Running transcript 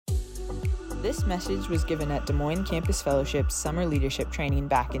This message was given at Des Moines Campus Fellowship's Summer Leadership Training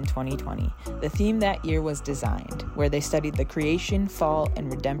back in 2020. The theme that year was Designed, where they studied the creation, fall,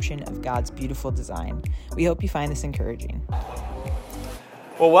 and redemption of God's beautiful design. We hope you find this encouraging.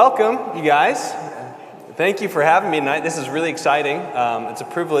 Well, welcome, you guys. Thank you for having me tonight. This is really exciting. It's a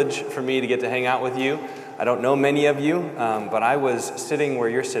privilege for me to get to hang out with you. I don't know many of you, but I was sitting where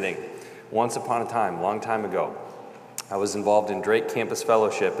you're sitting once upon a time, a long time ago. I was involved in Drake Campus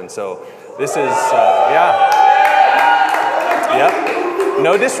Fellowship, and so this is, Yep.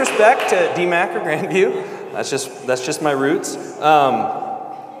 No disrespect to DMAC or Grandview. That's just my roots.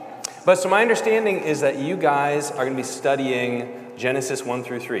 But so my understanding is that you guys are going to be studying Genesis 1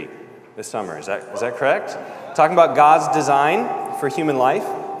 through 3 this summer. Is that correct? Talking about God's design for human life.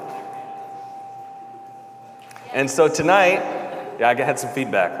 And so tonight, I had some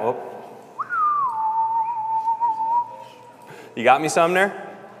feedback. Oh. You got me, Sumner?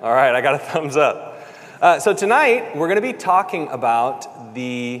 All right, I got a thumbs up. So tonight, we're going to be talking about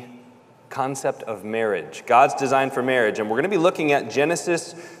the concept of marriage, God's design for marriage. And we're going to be looking at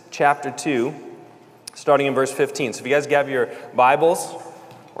Genesis chapter 2, starting in verse 15. So if you guys have your Bibles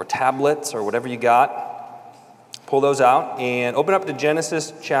or tablets or whatever you got, pull those out and open up to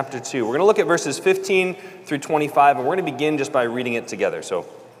Genesis chapter 2. We're going to look at verses 15 through 25, and we're going to begin just by reading it together. So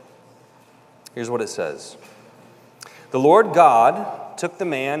here's what it says. The Lord God took the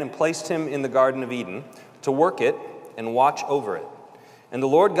man and placed him in the Garden of Eden to work it and watch over it. And the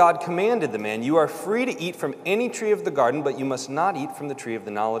Lord God commanded the man, "You are free to eat from any tree of the garden, but you must not eat from the tree of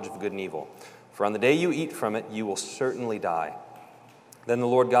the knowledge of good and evil. For on the day you eat from it, you will certainly die." Then the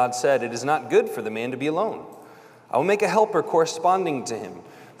Lord God said, "It is not good for the man to be alone. I will make a helper corresponding to him."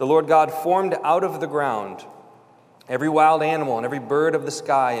 The Lord God formed out of the ground every wild animal and every bird of the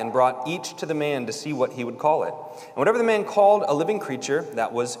sky, and brought each to the man to see what he would call it. And whatever the man called a living creature,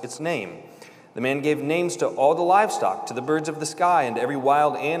 that was its name. The man gave names to all the livestock, to the birds of the sky, and to every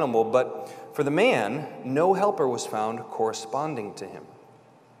wild animal, but for the man no helper was found corresponding to him.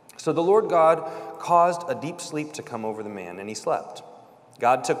 So the Lord God caused a deep sleep to come over the man, and he slept.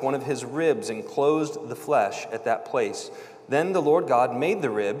 God took one of his ribs and closed the flesh at that place. Then the Lord God made the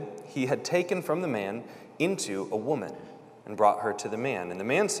rib he had taken from the man into a woman, and brought her to the man. And the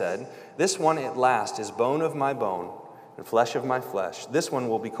man said, "This one at last is bone of my bone and flesh of my flesh. This one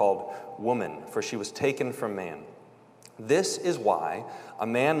will be called woman, for she was taken from man. This is why a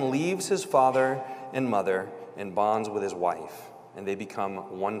man leaves his father and mother and bonds with his wife, and they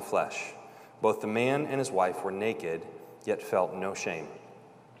become one flesh. Both the man and his wife were naked, yet felt no shame."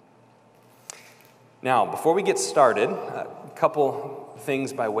 Now, before we get started, a couple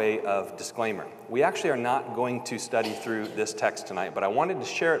things by way of disclaimer. We actually are not going to study through this text tonight, but I wanted to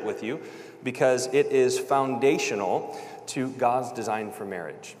share it with you because it is foundational to God's design for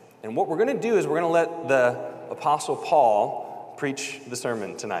marriage. And what we're going to do is we're going to let the Apostle Paul preach the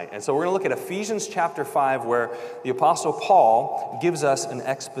sermon tonight. And so we're going to look at Ephesians chapter 5, where the Apostle Paul gives us an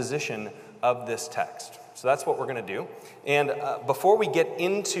exposition of this text. So that's what we're going to do. And before we get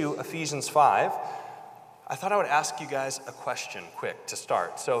into Ephesians 5, I thought I would ask you guys a question quick to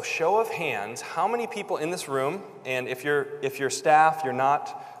start. So show of hands, how many people in this room, and if you're staff, you're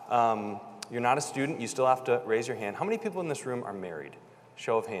not a student, you still have to raise your hand. How many people in this room are married?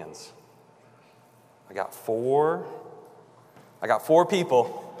 Show of hands. I got four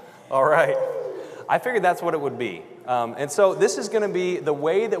people. All right. I figured that's what it would be. And so this is going to be, the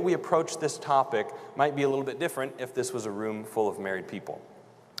way that we approach this topic might be a little bit different if this was a room full of married people.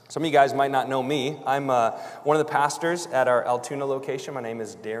 Some of you guys might not know me. I'm one of the pastors at our Altoona location. My name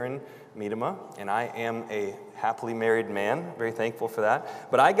is Darren Miedema, and I am a happily married man. Very thankful for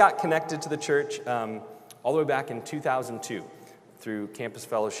that. But I got connected to the church all the way back in 2002 through Campus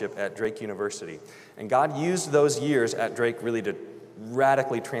Fellowship at Drake University. And God used those years at Drake really to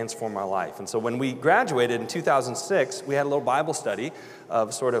radically transform my life. And so when we graduated in 2006, we had a little Bible study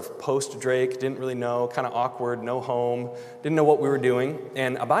of sort of post-Drake, didn't really know, kind of awkward, no home, didn't know what we were doing.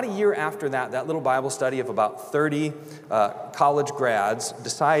 And about a year after that little Bible study of about 30 college grads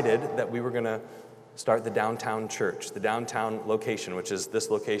decided that we were going to start the downtown church, the downtown location, which is this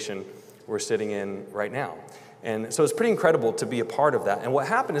location we're sitting in right now. And so it's pretty incredible to be a part of that. And what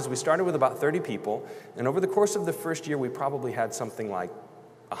happened is we started with about 30 people, and over the course of the first year, we probably had something like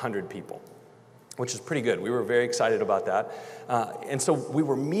 100 people, which is pretty good. We were very excited about that. And so we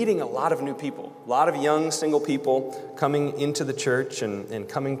were meeting a lot of new people, a lot of young single people coming into the church and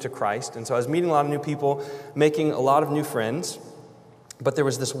coming to Christ. And so I was meeting a lot of new people, making a lot of new friends. But there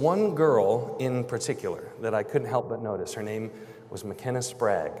was this one girl in particular that I couldn't help but notice. Her name was McKenna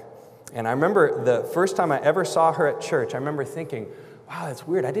Sprague. And I remember the first time I ever saw her at church, I remember thinking, wow, that's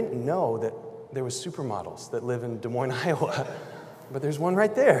weird. I didn't know that there was supermodels that live in Des Moines, Iowa. But there's one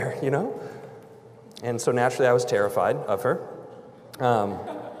right there, And so naturally I was terrified of her.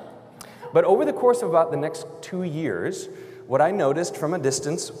 But over the course of about the next 2 years, what I noticed from a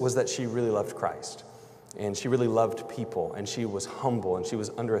distance was that she really loved Christ. And she really loved people, and she was humble, and she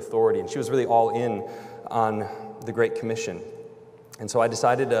was under authority, and she was really all in on the Great Commission. And so I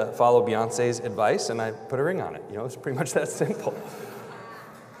decided to follow Beyonce's advice, and I put a ring on it. It was pretty much that simple.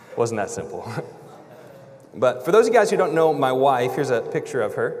 Wasn't that simple. But for those of you guys who don't know my wife, here's a picture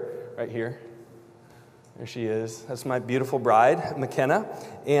of her right here. There she is. That's my beautiful bride, McKenna.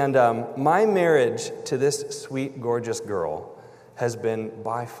 And my marriage to this sweet, gorgeous girl has been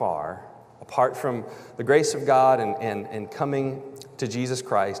by far, apart from the grace of God and coming to Jesus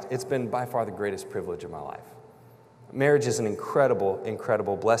Christ, it's been by far the greatest privilege of my life. Marriage is an incredible,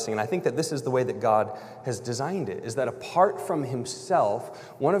 incredible blessing. And I think that this is the way that God has designed it, is that apart from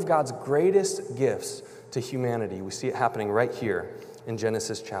himself, one of God's greatest gifts to humanity, we see it happening right here in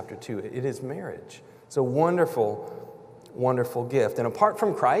Genesis chapter 2. It is marriage. It's a wonderful, wonderful gift. And apart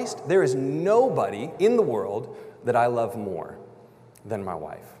from Christ, there is nobody in the world that I love more than my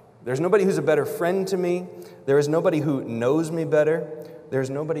wife. There's nobody who's a better friend to me. There is nobody who knows me better. There's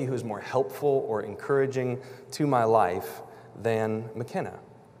nobody who's more helpful or encouraging to my life than McKenna.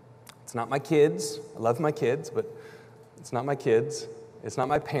 It's not my kids. I love my kids, but it's not my kids. It's not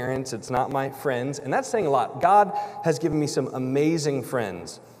my parents. It's not my friends. And that's saying a lot. God has given me some amazing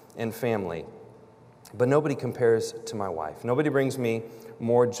friends and family, but nobody compares to my wife. Nobody brings me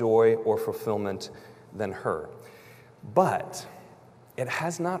more joy or fulfillment than her. But it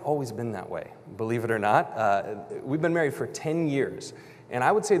has not always been that way, believe it or not. We've been married for 10 years, and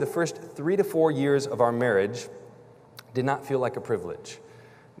I would say the first 3 to 4 years of our marriage did not feel like a privilege.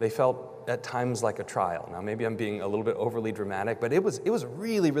 They felt at times like a trial. Now, maybe I'm being a little bit overly dramatic, but it was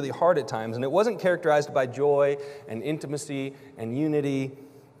really, really hard at times, and it wasn't characterized by joy and intimacy and unity.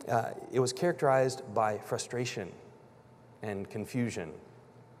 It was characterized by frustration and confusion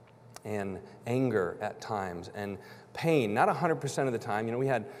and anger at times and pain, not 100% of the time. We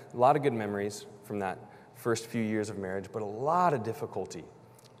had a lot of good memories from that first few years of marriage, but a lot of difficulty,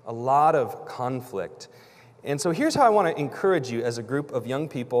 a lot of conflict. And so here's how I want to encourage you as a group of young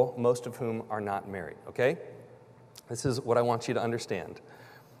people, most of whom are not married, okay? This is what I want you to understand,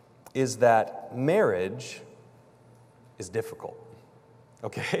 is that marriage is difficult,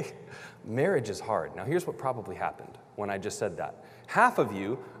 okay? Marriage is hard. Now here's what probably happened when I just said that. Half of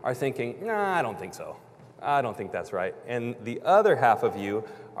you are thinking, nah, I don't think so. I don't think that's right. And the other half of you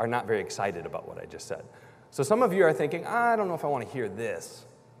are not very excited about what I just said. So some of you are thinking, I don't know if I want to hear this.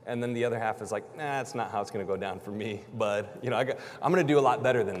 And then the other half is like, nah, that's not how it's going to go down for me, bud. I'm going to do a lot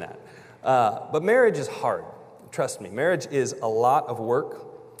better than that. But marriage is hard. Trust me. Marriage is a lot of work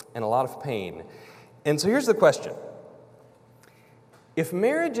and a lot of pain. And so here's the question. If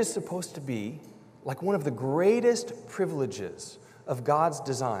marriage is supposed to be like one of the greatest privileges of God's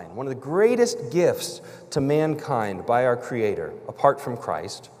design, one of the greatest gifts to mankind by our Creator, apart from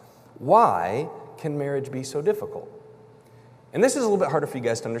Christ, why can marriage be so difficult? And this is a little bit harder for you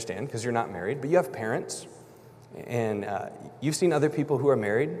guys to understand because you're not married, but you have parents, and you've seen other people who are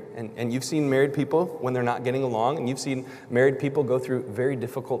married, and you've seen married people when they're not getting along, and you've seen married people go through very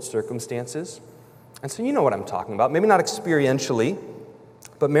difficult circumstances. And so you know what I'm talking about. Maybe not experientially,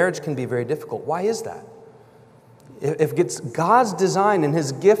 but marriage can be very difficult. Why is that? If it's God's design and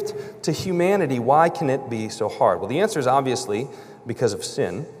his gift to humanity, why can it be so hard? Well, the answer is obviously because of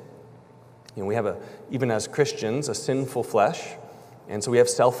sin. We have, even as Christians, a sinful flesh. And so we have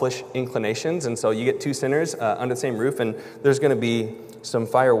selfish inclinations. And so you get two sinners under the same roof, and there's going to be some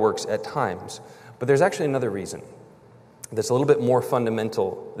fireworks at times. But there's actually another reason that's a little bit more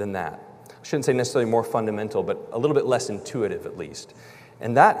fundamental than that. I shouldn't say necessarily more fundamental, but a little bit less intuitive at least.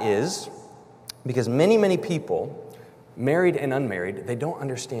 And that is because many, many people, married and unmarried, they don't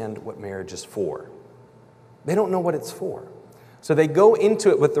understand what marriage is for. They don't know what it's for. So they go into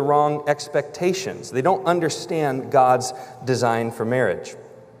it with the wrong expectations. They don't understand God's design for marriage.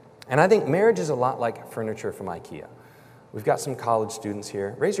 And I think marriage is a lot like furniture from IKEA. We've got some college students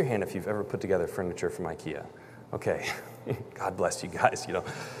here. Raise your hand if you've ever put together furniture from IKEA. Okay, God bless you guys,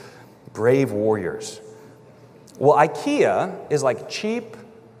 brave warriors. Well, IKEA is like cheap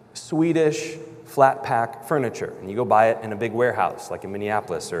Swedish flat pack furniture, and you go buy it in a big warehouse like in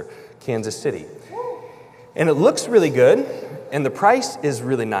Minneapolis or Kansas City. And it looks really good, and the price is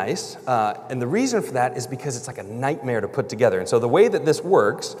really nice, and the reason for that is because it's like a nightmare to put together. And so the way that this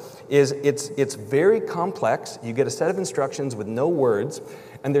works is it's very complex. You get a set of instructions with no words,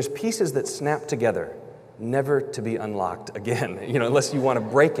 and there's pieces that snap together, never to be unlocked again, unless you want to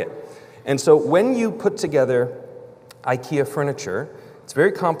break it. And so when you put together IKEA furniture, it's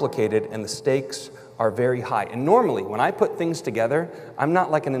very complicated and the stakes are very high. And normally, when I put things together, I'm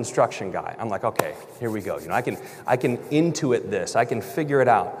not like an instruction guy. I'm like, okay, here we go. I can intuit this. I can figure it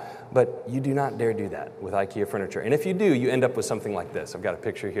out. But you do not dare do that with IKEA furniture. And if you do, you end up with something like this. I've got a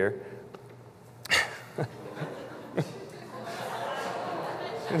picture here.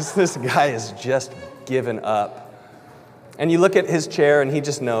 This guy is just given up. And you look at his chair, and he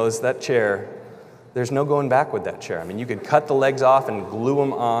just knows that chair, there's no going back with that chair. I mean, you could cut the legs off and glue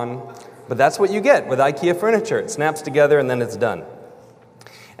them on, but that's what you get with IKEA furniture. It snaps together, and then it's done.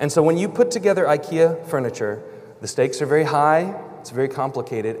 And so when you put together IKEA furniture, the stakes are very high, it's very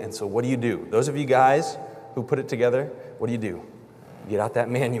complicated, and so what do? Those of you guys who put it together, what do? You get out that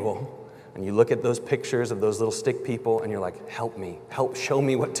manual, and you look at those pictures of those little stick people, and you're like, help me, show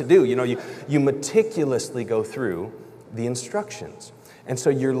me what to do. You meticulously go through the instructions. And so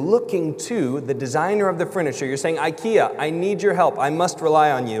you're looking to the designer of the furniture. You're saying, IKEA, I need your help. I must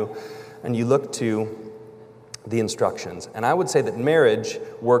rely on you. And you look to the instructions. And I would say that marriage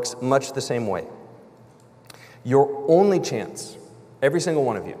works much the same way. Your only chance, every single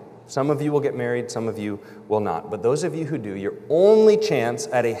one of you, some of you will get married, some of you will not. But those of you who do, your only chance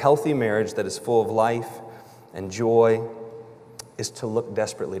at a healthy marriage that is full of life and joy is to look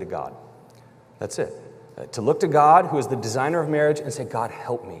desperately to God. That's it. To look to God, who is the designer of marriage, and say, God,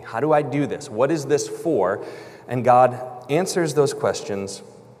 help me. How do I do this? What is this for? And God answers those questions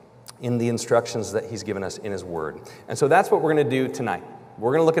in the instructions that He's given us in His Word. And so that's what we're going to do tonight.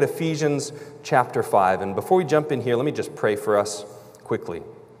 We're going to look at Ephesians chapter 5. And before we jump in here, let me just pray for us quickly.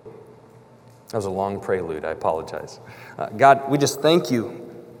 That was a long prelude. I apologize. God, we just thank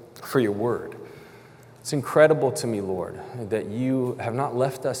you for your Word. It's incredible to me, Lord, that you have not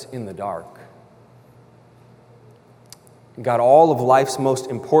left us in the dark. God, all of life's most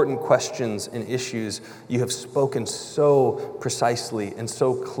important questions and issues you have spoken so precisely and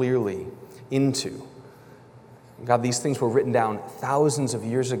so clearly into. God, these things were written down thousands of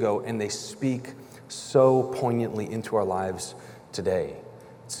years ago, and they speak so poignantly into our lives today.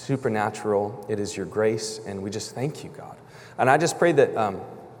 It's supernatural. It is your grace, and we just thank you, God. And I just pray that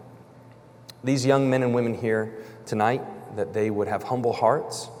these young men and women here tonight, that they would have humble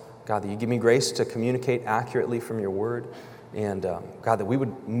hearts. God, that you give me grace to communicate accurately from your word. And God, that we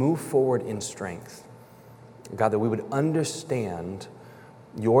would move forward in strength. God, that we would understand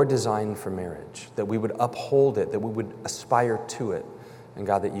your design for marriage, that we would uphold it, that we would aspire to it. And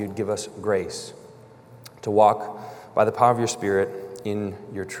God, that you'd give us grace to walk by the power of your Spirit in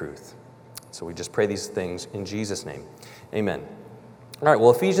your truth. So we just pray these things in Jesus' name. Amen. All right,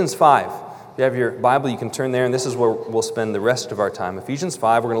 well, Ephesians 5. If you have your Bible, you can turn there, and this is where we'll spend the rest of our time. Ephesians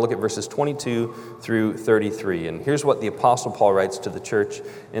 5, we're going to look at verses 22 through 33. And here's what the Apostle Paul writes to the church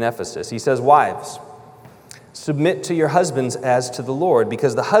in Ephesus. He says, Wives, submit to your husbands as to the Lord,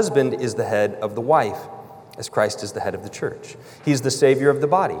 because the husband is the head of the wife, as Christ is the head of the church. He's the Savior of the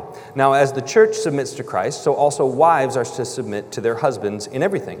body. Now, as the church submits to Christ, so also wives are to submit to their husbands in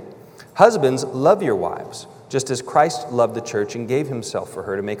everything. Husbands, love your wives, just as Christ loved the church and gave himself for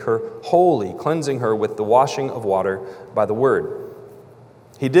her to make her holy, cleansing her with the washing of water by the word.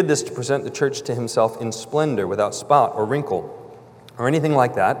 He did this to present the church to himself in splendor, without spot or wrinkle or anything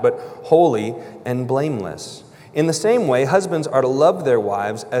like that, but holy and blameless. In the same way, husbands are to love their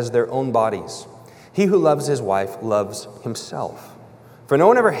wives as their own bodies. He who loves his wife loves himself. For no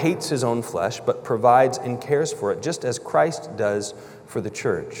one ever hates his own flesh, but provides and cares for it, just as Christ does for the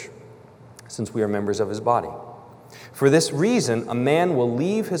church, since we are members of his body. For this reason, a man will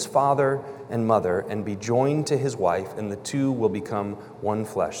leave his father and mother and be joined to his wife, and the two will become one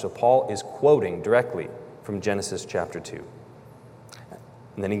flesh. So Paul is quoting directly from Genesis chapter 2.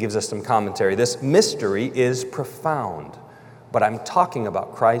 And then he gives us some commentary. This mystery is profound, but I'm talking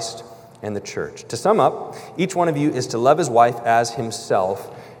about Christ and the church. To sum up, each one of you is to love his wife as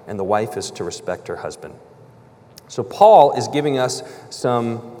himself, and the wife is to respect her husband. So Paul is giving us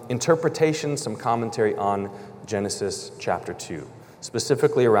some interpretation, some commentary on Genesis chapter 2,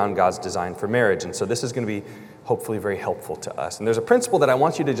 specifically around God's design for marriage. And so this is going to be hopefully very helpful to us. And there's a principle that I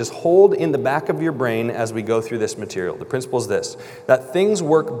want you to just hold in the back of your brain as we go through this material. The principle is this, that things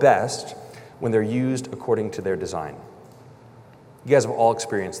work best when they're used according to their design. You guys have all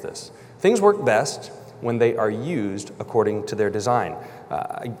experienced this. Things work best when they are used according to their design.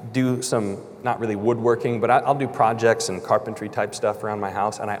 I do some, not really woodworking, but I'll do projects and carpentry type stuff around my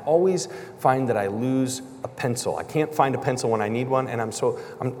house, and I always find that I lose a pencil. I can't find a pencil when I need one, and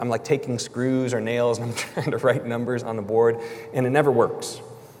I'm like taking screws or nails, and I'm trying to write numbers on the board, and it never works.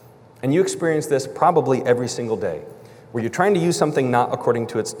 And you experience this probably every single day. where you're trying to use something not according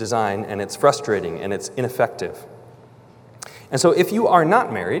to its design, and it's frustrating and it's ineffective. And so if you are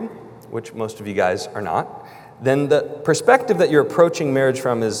not married, which most of you guys are not, then the perspective that you're approaching marriage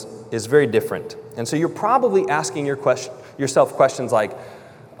from is very different. And so you're probably asking yourself questions like,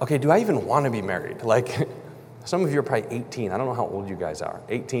 okay, do I even want to be married? Like, some of you are probably 18. I don't know how old you guys are.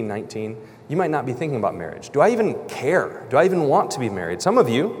 18, 19. You might not be thinking about marriage. Do I even care? Do I even want to be married? Some of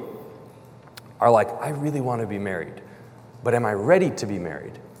you are like, I really want to be married, but am I ready to be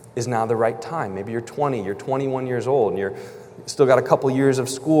married? Is now the right time? Maybe you're 20, you're 21 years old, and you're still got a couple years of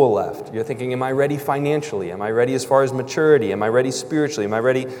school left. You're thinking, am I ready financially? Am I ready as far as maturity? Am I ready spiritually? Am I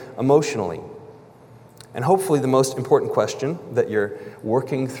ready emotionally? And hopefully the most important question that you're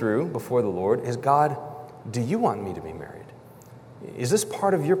working through before the Lord is, God, do you want me to be married? Is this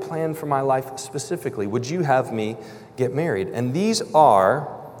part of your plan for my life specifically? Would you have me get married? And these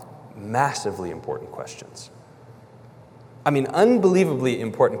are massively important questions. I mean, unbelievably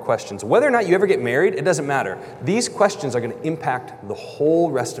important questions. Whether or not you ever get married, it doesn't matter. These questions are going to impact the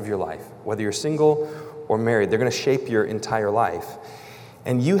whole rest of your life. Whether you're single or married, they're going to shape your entire life.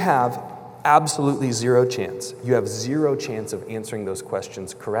 And you have absolutely zero chance. You have zero chance of answering those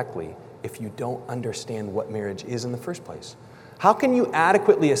questions correctly if you don't understand what marriage is in the first place. How can you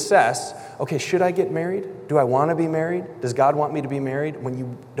adequately assess, okay, should I get married? Do I want to be married? Does God want me to be married? When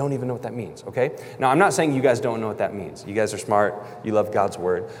you don't even know what that means, okay? Now, I'm not saying you guys don't know what that means. You guys are smart. You love God's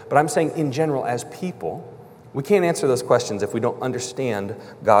word. But I'm saying in general, as people, we can't answer those questions if we don't understand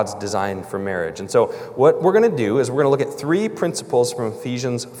God's design for marriage. And so what we're going to do is we're going to look at 3 principles from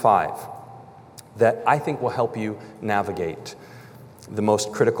Ephesians 5 that I think will help you navigate the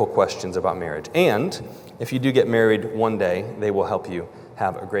most critical questions about marriage. And if you do get married one day, they will help you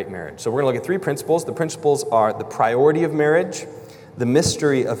have a great marriage. So we're going to look at 3 principles. The principles are the priority of marriage, the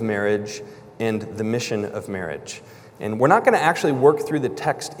mystery of marriage, and the mission of marriage. And we're not going to actually work through the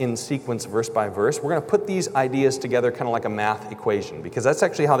text in sequence verse by verse. We're going to put these ideas together kind of like a math equation, because that's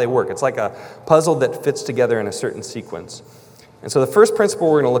actually how they work. It's like a puzzle that fits together in a certain sequence. And so the first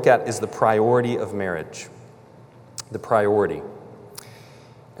principle we're going to look at is the priority of marriage. The priority.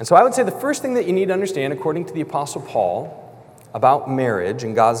 And so I would say the first thing that you need to understand, according to the Apostle Paul, about marriage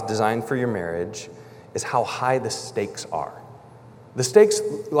and God's design for your marriage is how high the stakes are. The stakes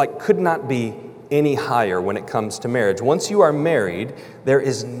could not be any higher when it comes to marriage. Once you are married, there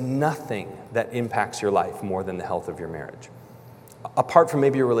is nothing that impacts your life more than the health of your marriage, apart from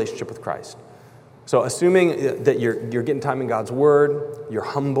maybe your relationship with Christ. So assuming that you're getting time in God's Word, you're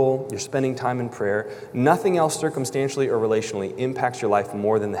humble, you're spending time in prayer, nothing else circumstantially or relationally impacts your life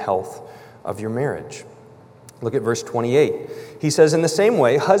more than the health of your marriage. Look at verse 28. He says, in the same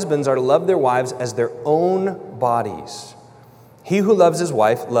way, husbands are to love their wives as their own bodies. He who loves his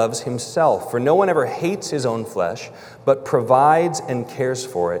wife loves himself, for no one ever hates his own flesh, but provides and cares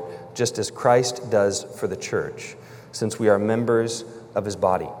for it, just as Christ does for the church, since we are members of his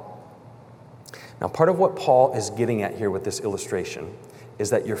body. Now, part of what Paul is getting at here with this illustration is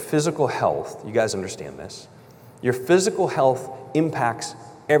that your physical health, you guys understand this, your physical health impacts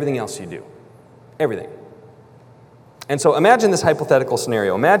everything else you do. Everything. And so imagine this hypothetical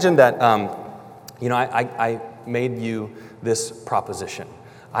scenario. Imagine that, I made you this proposition.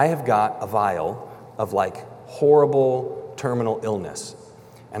 I have got a vial of horrible terminal illness,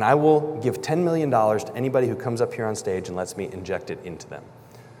 and I will give $10 million to anybody who comes up here on stage and lets me inject it into them.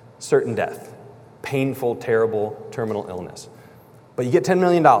 Certain death. Painful, terrible, terminal illness. But you get $10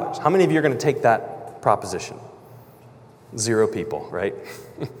 million. How many of you are going to take that proposition? 0 people, right?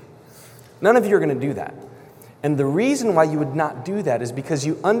 None of you are going to do that. And the reason why you would not do that is because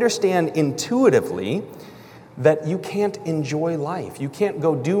you understand intuitively that you can't enjoy life. You can't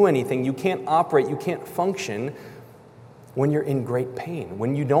go do anything. You can't operate. You can't function when you're in great pain,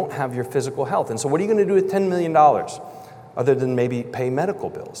 when you don't have your physical health. And so what are you going to do with $10 million other than maybe pay medical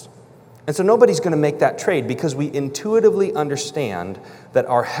bills? And so nobody's going to make that trade because we intuitively understand that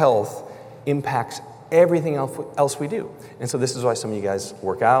our health impacts everything else we do. And so this is why some of you guys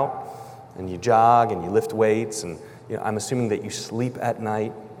work out and you jog and you lift weights, and I'm assuming that you sleep at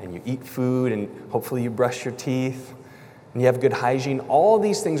night and you eat food and hopefully you brush your teeth and you have good hygiene. All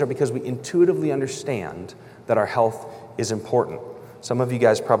these things are because we intuitively understand that our health is important. Some of you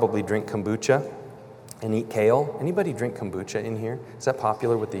guys probably drink kombucha and eat kale. Anybody drink kombucha in here? Is that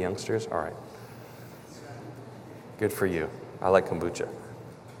popular with the youngsters? All right. Good for you. I like kombucha.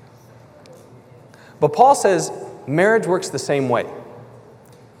 But Paul says marriage works the same way.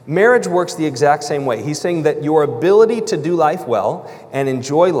 Marriage works the exact same way. He's saying that your ability to do life well and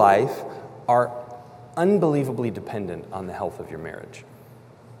enjoy life are unbelievably dependent on the health of your marriage.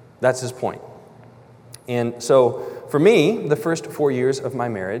 That's his point. And so for me, the first 4 years of my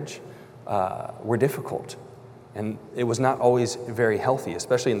marriage were difficult. And it was not always very healthy,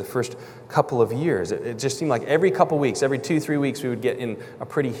 especially in the first couple of years. It just seemed like every couple weeks, every 2-3 weeks, we would get in a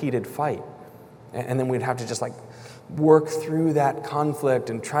pretty heated fight. And then we'd have to just work through that conflict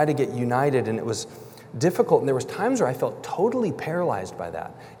and try to get united. And it was difficult. And there was times where I felt totally paralyzed by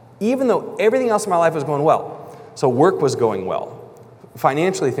that, even though everything else in my life was going well. So work was going well.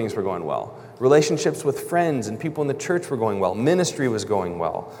 Financially, things were going well. Relationships with friends and people in the church were going well. Ministry was going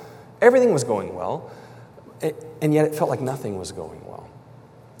well. Everything was going well. And yet it felt like nothing was going well.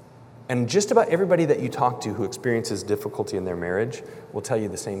 And just about everybody that you talk to who experiences difficulty in their marriage will tell you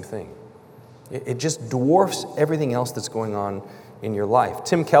the same thing. It just dwarfs everything else that's going on in your life.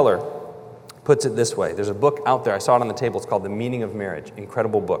 Tim Keller puts it this way. There's a book out there. I saw it on the table. It's called The Meaning of Marriage.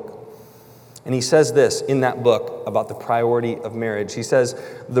 Incredible book. And he says this in that book about the priority of marriage. He says,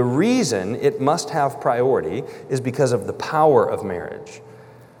 the reason it must have priority is because of the power of marriage.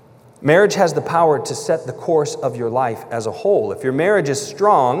 Marriage has the power to set the course of your life as a whole. If your marriage is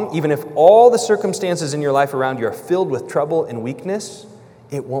strong, even if all the circumstances in your life around you are filled with trouble and weakness,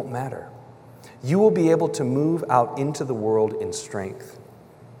 it won't matter. You will be able to move out into the world in strength.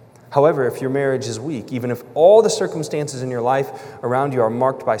 However, if your marriage is weak, even if all the circumstances in your life around you are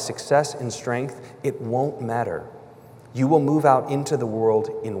marked by success and strength, it won't matter. You will move out into the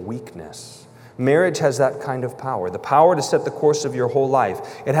world in weakness. Marriage has that kind of power, the power to set the course of your whole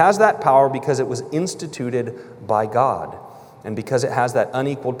life. It has that power because it was instituted by God. And because it has that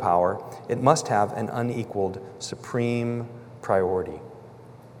unequaled power, it must have an unequaled supreme priority.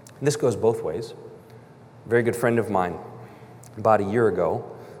 And this goes both ways. A very good friend of mine, about a year ago,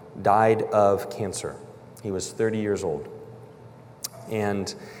 died of cancer. He was 30 years old.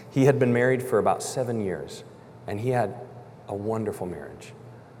 And he had been married for about 7 years. And he had a wonderful marriage.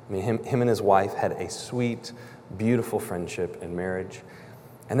 I mean, him and his wife had a sweet, beautiful friendship and marriage.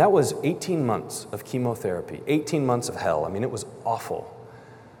 And that was 18 months of chemotherapy, 18 months of hell. I mean, it was awful.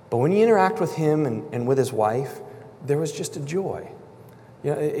 But when you interact with him and with his wife, there was just a joy.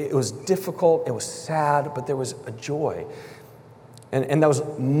 You know, it was difficult, it was sad, but there was a joy. And that was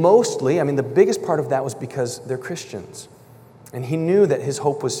mostly, the biggest part of that was because they're Christians. And he knew that his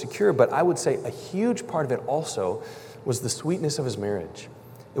hope was secure, but I would say a huge part of it also was the sweetness of his marriage.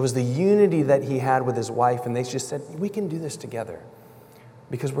 It was the unity that he had with his wife, and they just said, we can do this together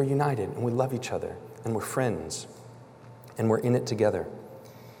because we're united and we love each other and we're friends and we're in it together.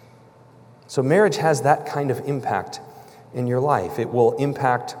 So marriage has that kind of impact in your life. It will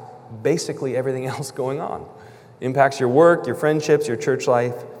impact basically everything else going on. It impacts your work, your friendships, your church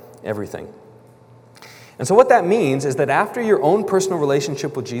life, everything. And so what that means is that after your own personal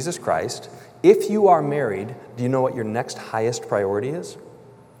relationship with Jesus Christ, if you are married, do you know what your next highest priority is?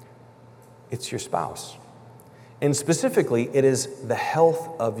 It's your spouse. And specifically, it is the health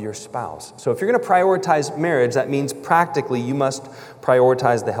of your spouse. So if you're going to prioritize marriage, that means practically you must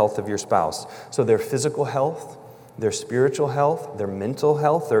prioritize the health of your spouse. So their physical health, their spiritual health, their mental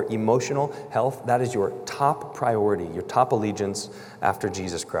health, their emotional health, that is your top priority, your top allegiance after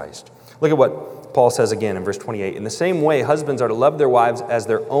Jesus Christ. Look at what Paul says again in verse 28. In the same way, husbands are to love their wives as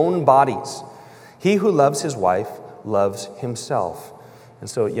their own bodies. He who loves his wife loves himself. And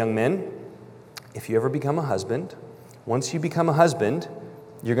so, young men, if you ever become a husband, once you become a husband,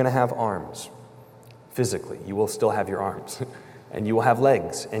 you're going to have arms. Physically, you will still have your arms. And you will have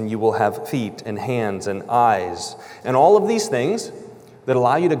legs, and you will have feet and hands and eyes. And all of these things that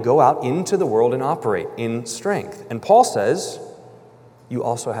allow you to go out into the world and operate in strength. And Paul says, you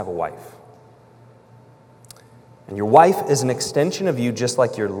also have a wife. And your wife is an extension of you just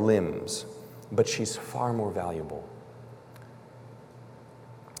like your limbs, but she's far more valuable.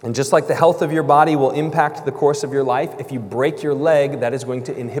 And just like the health of your body will impact the course of your life, if you break your leg, that is going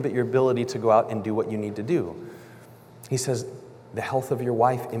to inhibit your ability to go out and do what you need to do. He says the health of your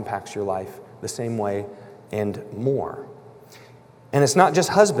wife impacts your life the same way and more. And it's not just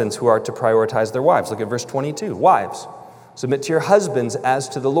husbands who are to prioritize their wives. Look at verse 22. Wives, submit to your husbands as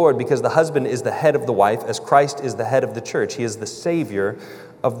to the Lord, because the husband is the head of the wife, as Christ is the head of the church. He is the Savior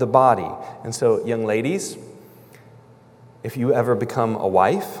of the body. And so, young ladies, if you ever become a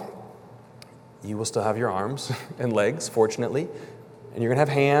wife, you will still have your arms and legs, fortunately. And you're going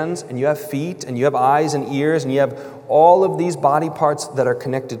to have hands, and you have feet, and you have eyes and ears, and you have all of these body parts that are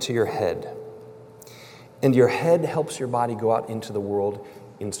connected to your head. And your head helps your body go out into the world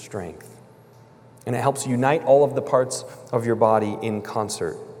in strength. And it helps unite all of the parts of your body in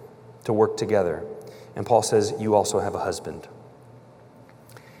concert to work together. And Paul says, you also have a husband.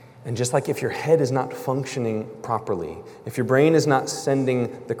 And just like if your head is not functioning properly, if your brain is not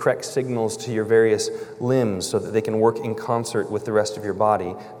sending the correct signals to your various limbs so that they can work in concert with the rest of your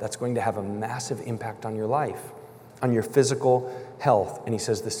body, that's going to have a massive impact on your life, on your physical health. And he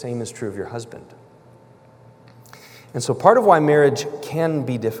says the same is true of your husband. And so part of why marriage can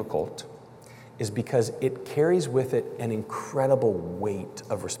be difficult is because it carries with it an incredible weight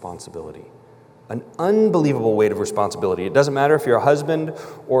of responsibility. An unbelievable weight of responsibility. It doesn't matter if you're a husband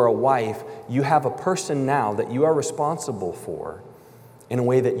or a wife, you have a person now that you are responsible for in a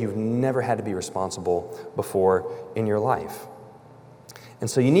way that you've never had to be responsible before in your life. And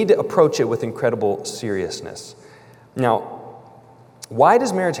so you need to approach it with incredible seriousness. Now, why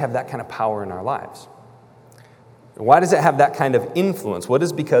does marriage have that kind of power in our lives? Why does it have that kind of influence? Well, it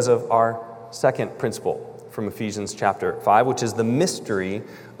is because of our second principle from Ephesians chapter 5, which is the mystery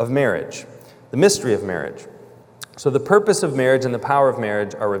of marriage. The mystery of marriage. So the purpose of marriage and the power of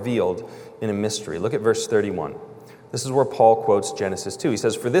marriage are revealed in a mystery. Look at verse 31. This is where Paul quotes Genesis 2. He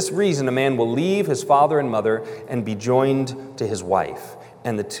says, "For this reason a man will leave his father and mother and be joined to his wife,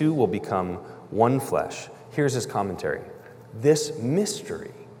 and the two will become one flesh." Here's his commentary. This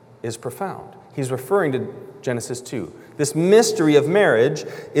mystery is profound. He's referring to Genesis 2. This mystery of marriage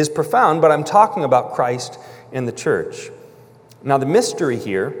is profound, but I'm talking about Christ and the church. Now the mystery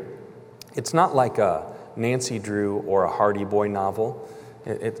here, it's not like a Nancy Drew or a Hardy Boy novel.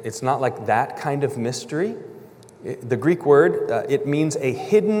 It's not like that kind of mystery. The Greek word, it means a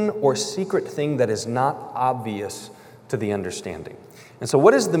hidden or secret thing that is not obvious to the understanding. And so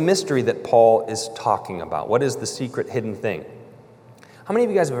what is the mystery that Paul is talking about? What is the secret hidden thing? How many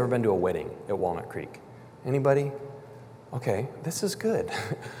of you guys have ever been to a wedding at Walnut Creek? Anybody? Okay, this is good.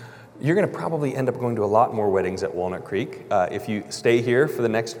 You're going to probably end up going to a lot more weddings at Walnut Creek if you stay here for the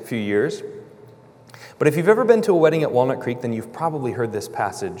next few years. But if you've ever been to a wedding at Walnut Creek, then you've probably heard this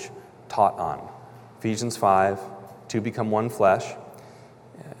passage taught on. Ephesians 5, two become one flesh.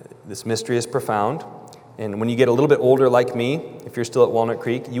 This mystery is profound. And when you get a little bit older like me, if you're still at Walnut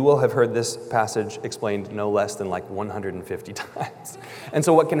Creek, you will have heard this passage explained no less than like 150 times. And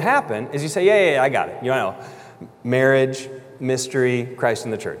so what can happen is you say, yeah, I got it. You know, marriage, mystery, Christ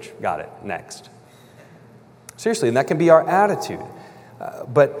and the church. Got it. Next. Seriously, and that can be our attitude.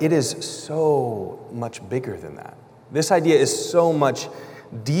 But it is so much bigger than that. This idea is so much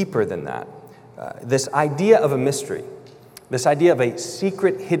deeper than that. This idea of a mystery, this idea of a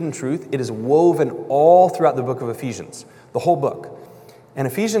secret hidden truth, it is woven all throughout the book of Ephesians, the whole book. And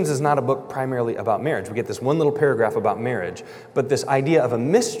Ephesians is not a book primarily about marriage. We get this one little paragraph about marriage, but this idea of a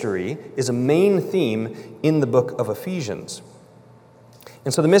mystery is a main theme in the book of Ephesians.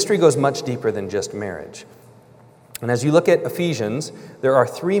 And so the mystery goes much deeper than just marriage. And as you look at Ephesians, there are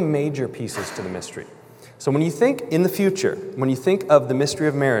three major pieces to the mystery. So when you think in the future, when you think of the mystery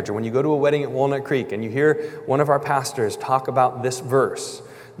of marriage, or when you go to a wedding at Walnut Creek and you hear one of our pastors talk about this verse,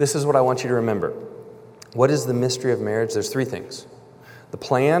 this is what I want you to remember. What is the mystery of marriage? There's three things: the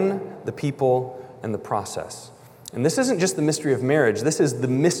plan, the people, and the process. And this isn't just the mystery of marriage. This is the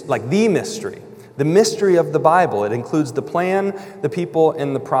mystery. The mystery of the Bible. It includes the plan, the people,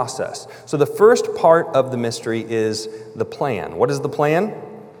 and the process. So the first part of the mystery is the plan. What is the plan?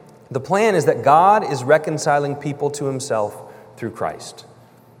 The plan is that God is reconciling people to himself through Christ.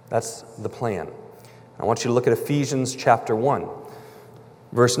 That's the plan. I want you to look at Ephesians chapter 1,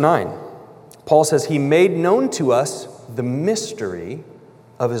 verse 9. Paul says, "He made known to us the mystery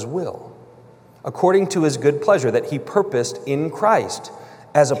of his will, according to his good pleasure that he purposed in Christ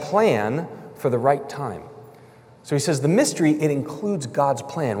as a plan for the right time." So he says the mystery, it includes God's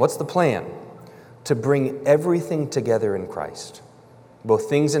plan. What's the plan? To bring everything together in Christ, both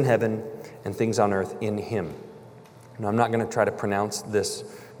things in heaven and things on earth in him. Now, I'm not going to try to pronounce this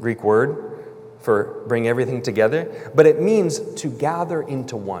Greek word for bring everything together, but it means to gather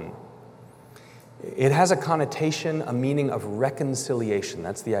into one. It has a connotation, a meaning of reconciliation.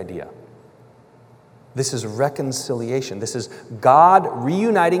 That's the idea. This is reconciliation. This is God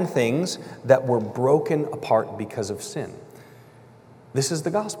reuniting things that were broken apart because of sin. This is the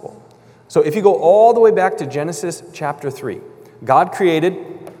gospel. So if you go all the way back to Genesis chapter 3, God created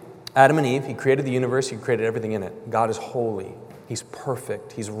Adam and Eve. He created the universe. He created everything in it. God is holy. He's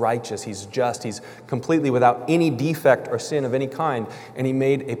perfect. He's righteous. He's just. He's completely without any defect or sin of any kind. And he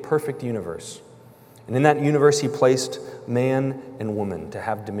made a perfect universe. And in that universe, he placed man and woman to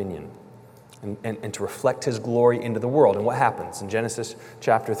have dominion and to reflect his glory into the world. And what happens in Genesis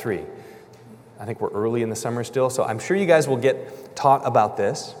chapter 3? I think we're early in the summer still, so I'm sure you guys will get taught about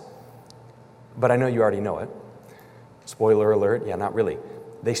this, but I know you already know it. Spoiler alert, yeah, not really.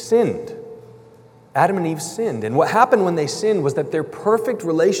 They sinned. Adam and Eve sinned. And what happened when they sinned was that their perfect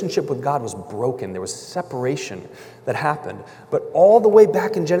relationship with God was broken. There was separation that happened. But all the way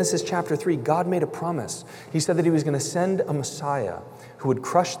back in Genesis chapter 3, God made a promise. He said that he was going to send a Messiah who would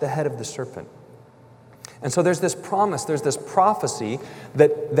crush the head of the serpent. And so there's this promise, there's this prophecy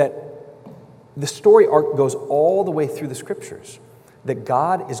that the story arc goes all the way through the scriptures, that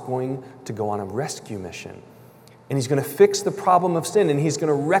God is going to go on a rescue mission. And he's going to fix the problem of sin, and he's going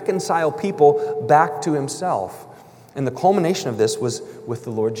to reconcile people back to himself. And the culmination of this was with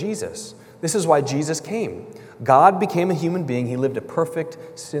the Lord Jesus. This is why Jesus came. God became a human being. He lived a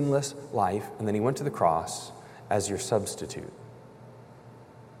perfect, sinless life, and then he went to the cross as your substitute.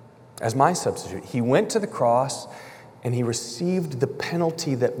 As my substitute. He went to the cross, and he received the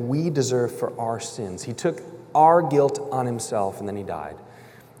penalty that we deserve for our sins. He took our guilt on himself, and then he died.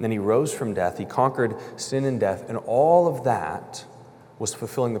 And then he rose from death. He conquered sin and death. And all of that was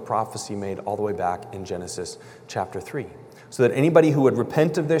fulfilling the prophecy made all the way back in Genesis chapter 3. So that anybody who would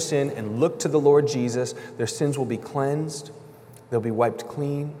repent of their sin and look to the Lord Jesus, their sins will be cleansed. They'll be wiped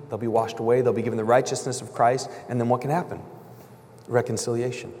clean. They'll be washed away. They'll be given the righteousness of Christ. And then what can happen?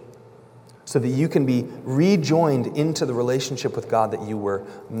 Reconciliation. So that you can be rejoined into the relationship with God that you were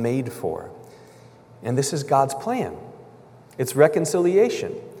made for. And this is God's plan. It's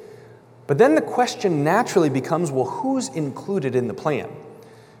reconciliation. But then the question naturally becomes, well, who's included in the plan?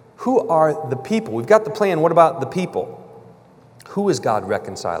 Who are the people? We've got the plan. What about the people? Who is God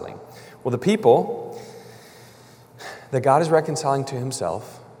reconciling? Well, the people that God is reconciling to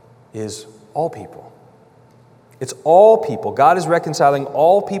himself is all people. It's all people. God is reconciling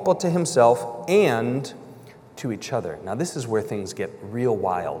all people to himself and to each other. Now, this is where things get real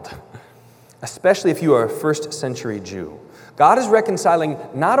wild, especially if you are a first century Jew. God is reconciling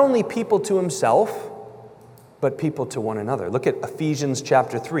not only people to himself, but people to one another. Look at Ephesians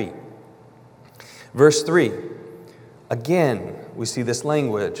chapter 3. Verse 3. Again, we see this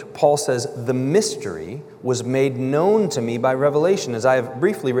language. Paul says, the mystery was made known to me by revelation, as I have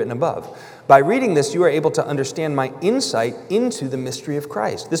briefly written above. By reading this, you are able to understand my insight into the mystery of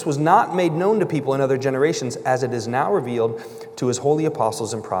Christ. This was not made known to people in other generations, as it is now revealed to his holy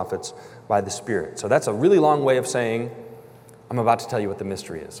apostles and prophets by the Spirit. So that's a really long way of saying, I'm about to tell you what the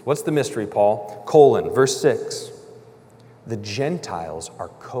mystery is. What's the mystery, Paul? Verse 6. The Gentiles are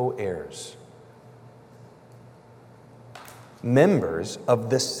co-heirs, members of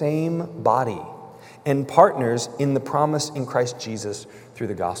the same body, and partners in the promise in Christ Jesus through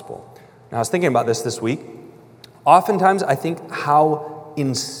the gospel. Now, I was thinking about this week. Oftentimes, I think how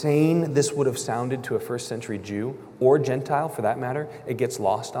insane this would have sounded to a first century Jew, or Gentile for that matter, it gets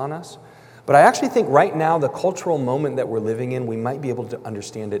lost on us. But I actually think right now, the cultural moment that we're living in, we might be able to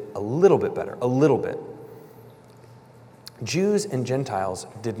understand it a little bit better, a little bit. Jews and Gentiles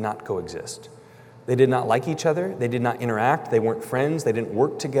did not coexist. They did not like each other. They did not interact. They weren't friends. They didn't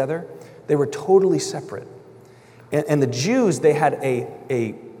work together. They were totally separate. And the Jews, they had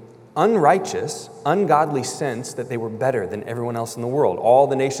a unrighteous, ungodly sense that they were better than everyone else in the world. All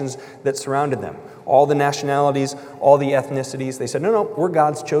the nations that surrounded them, all the nationalities, all the ethnicities, they said, no, we're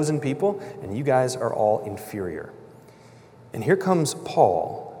God's chosen people, and you guys are all inferior. And here comes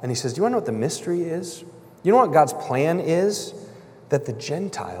Paul, and he says, do you want to know what the mystery is? You know what God's plan is? That the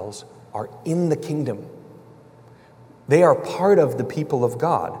Gentiles are in the kingdom. They are part of the people of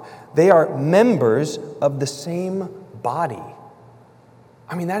God. They are members of the same body.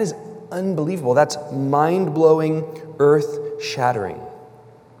 I mean, that is unbelievable. That's mind-blowing, earth-shattering.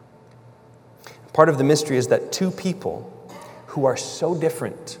 Part of the mystery is that two people who are so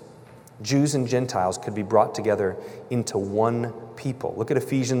different, Jews and Gentiles, could be brought together into one people. Look at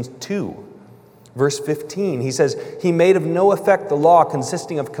Ephesians 2, verse 15. He says, he made of no effect the law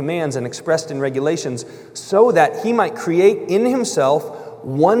consisting of commands and expressed in regulations, so that he might create in himself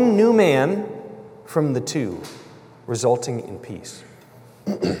one new man from the two, resulting in peace.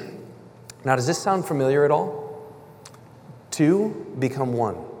 Now, does this sound familiar at all? Two become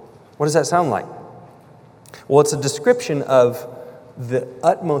one. What does that sound like? Well, it's a description of the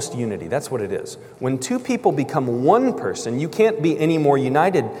utmost unity. That's what it is. When two people become one person, you can't be any more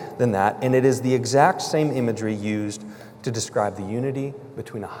united than that, and it is the exact same imagery used to describe the unity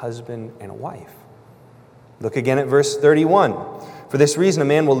between a husband and a wife. Look again at verse 31. For this reason, a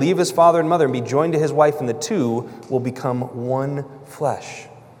man will leave his father and mother and be joined to his wife, and the two will become one flesh.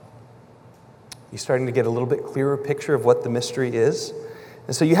 You're starting to get a little bit clearer picture of what the mystery is.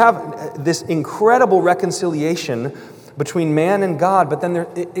 And so you have this incredible reconciliation between man and God, but then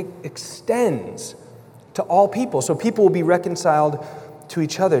it extends to all people. So people will be reconciled to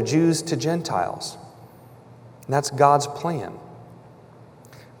each other, Jews to Gentiles. And that's God's plan.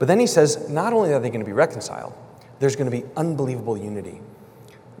 But then he says, not only are they going to be reconciled, there's going to be unbelievable unity.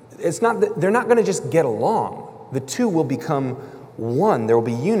 It's not that they're not going to just get along. The two will become one. There will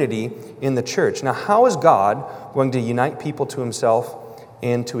be unity in the church. Now, how is God going to unite people to himself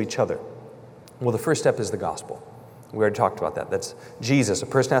and to each other? Well, the first step is the gospel. We already talked about that. That's Jesus. A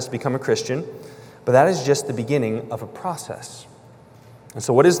person has to become a Christian, but that is just the beginning of a process. And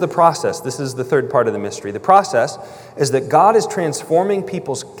so what is the process? This is the third part of the mystery. The process is that God is transforming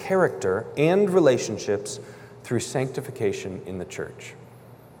people's character and relationships through sanctification in the church.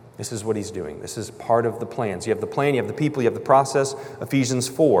 This is what he's doing. This is part of the plans. You have the plan, you have the people, you have the process. Ephesians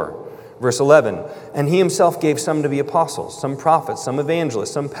 4, verse 11. And he himself gave some to be apostles, some prophets, some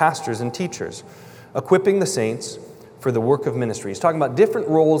evangelists, some pastors and teachers, equipping the saints for the work of ministry. He's talking about different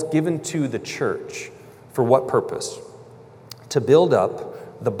roles given to the church. For what purpose? To build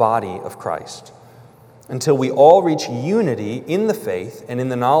up the body of Christ, until we all reach unity in the faith and in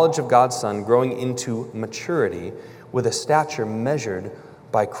the knowledge of God's Son, growing into maturity with a stature measured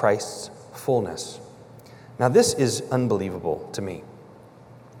by Christ's fullness. Now, this is unbelievable to me.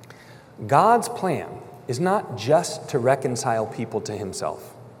 God's plan is not just to reconcile people to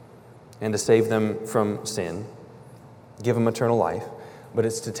himself and to save them from sin, give them eternal life, but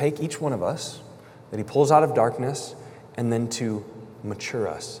it's to take each one of us that he pulls out of darkness and then to mature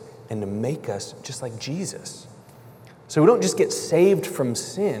us and to make us just like Jesus. So we don't just get saved from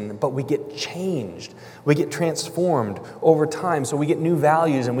sin, but we get changed. We get transformed over time. So we get new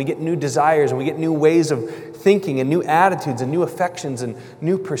values and we get new desires and we get new ways of thinking and new attitudes and new affections and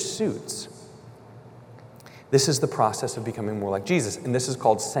new pursuits. This is the process of becoming more like Jesus, and this is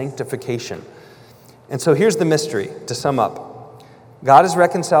called sanctification. And so here's the mystery, to sum up. God is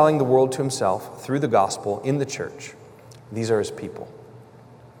reconciling the world to himself through the gospel in the church. These are his people.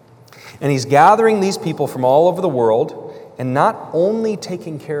 And he's gathering these people from all over the world and not only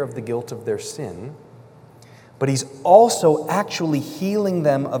taking care of the guilt of their sin, but he's also actually healing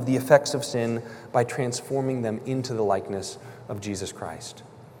them of the effects of sin by transforming them into the likeness of Jesus Christ.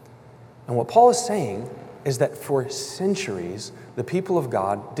 And what Paul is saying is that for centuries, the people of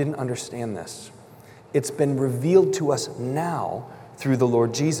God didn't understand this. It's been revealed to us now through the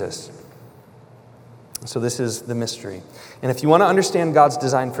Lord Jesus. So this is the mystery. And if you want to understand God's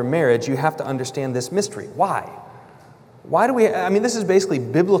design for marriage, you have to understand this mystery. Why? This is basically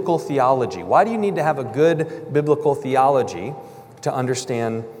biblical theology. Why do you need to have a good biblical theology to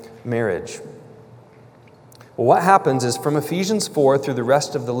understand marriage? Well, what happens is from Ephesians 4 through the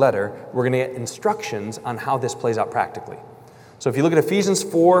rest of the letter, we're going to get instructions on how this plays out practically. So if you look at Ephesians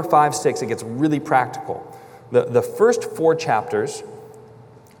 4, 5, 6, it gets really practical. The first 4 chapters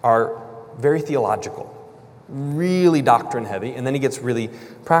are very theological, really doctrine heavy, and then he gets really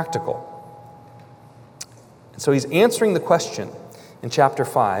practical. So he's answering the question in chapter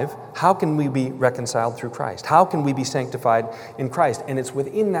 5, how can we be reconciled through Christ? How can we be sanctified in Christ? And it's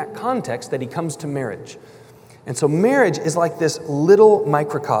within that context that he comes to marriage. And so marriage is like this little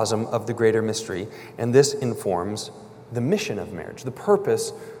microcosm of the greater mystery, and this informs the mission of marriage, the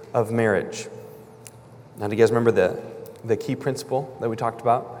purpose of marriage. Now, do you guys remember the key principle that we talked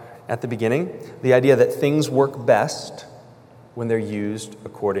about at the beginning? The idea that things work best when they're used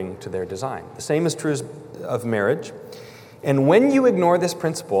according to their design. The same is true of marriage. And when you ignore this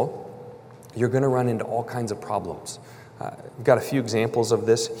principle, you're going to run into all kinds of problems. We've got a few examples of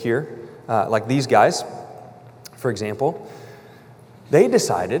this here. Like these guys, for example, they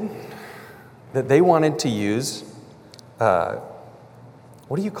decided that they wanted to use,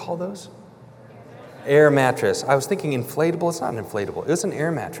 what do you call those? Air mattress. I was thinking inflatable. It's not an inflatable. It was an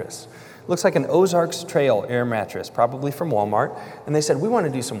air mattress. It looks like an Ozarks Trail air mattress, probably from Walmart. And they said, we want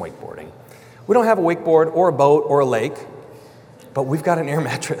to do some wakeboarding. We don't have a wakeboard or a boat or a lake, but we've got an air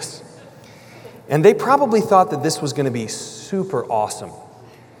mattress. And they probably thought that this was going to be super awesome.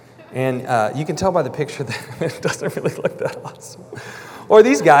 And you can tell by the picture that it doesn't really look that awesome. Or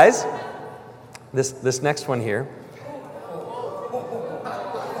these guys, this next one here.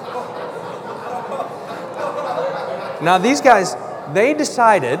 Now these guys, they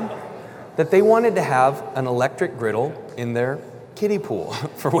decided that they wanted to have an electric griddle in their kiddie pool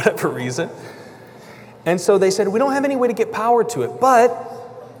for whatever reason. And so they said, we don't have any way to get power to it, but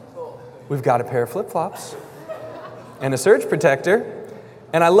we've got a pair of flip-flops and a surge protector.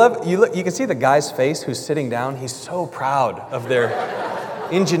 And I love, you can see the guy's face who's sitting down. He's so proud of their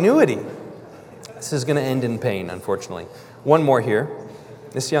ingenuity. This is going to end in pain, unfortunately. One more here.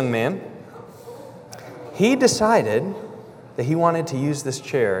 This young man, he decided that he wanted to use this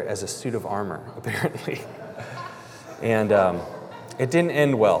chair as a suit of armor, apparently. And it didn't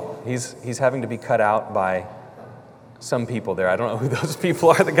end well. He's having to be cut out by some people there. I don't know who those people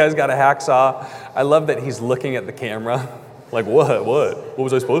are. The guy's got a hacksaw. I love that he's looking at the camera. Like, what? What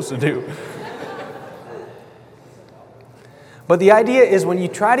was I supposed to do? But the idea is when you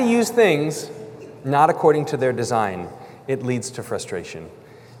try to use things not according to their design, it leads to frustration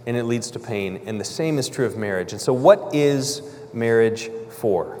and it leads to pain. And the same is true of marriage. And so what is marriage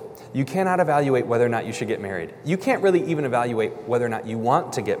for? You cannot evaluate whether or not you should get married. You can't really even evaluate whether or not you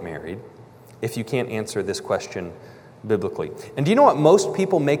want to get married if you can't answer this question biblically. And do you know what most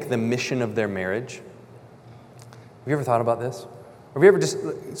people make the mission of their marriage? Have you ever thought about this? Or have you ever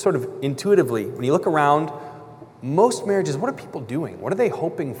just sort of intuitively, when you look around, most marriages, what are people doing? What are they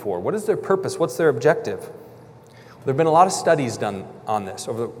hoping for? What is their purpose? What's their objective? There have been a lot of studies done on this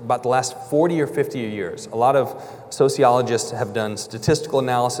over about the last 40 or 50 years. A lot of sociologists have done statistical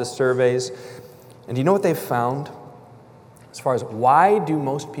analysis surveys. And do you know what they've found? As far as why do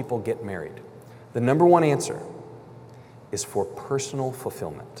most people get married? The number one answer is for personal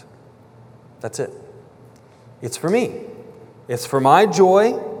fulfillment. That's it. It's for me. It's for my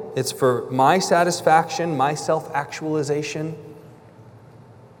joy. It's for my satisfaction, my self-actualization,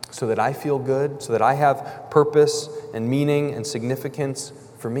 so that I feel good, so that I have purpose and meaning and significance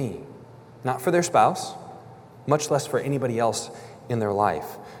for me, not for their spouse, much less for anybody else in their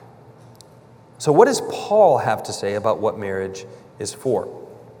life. So what does Paul have to say about what marriage is for?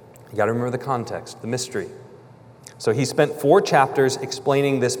 You got to remember the context, the mystery. So he spent 4 chapters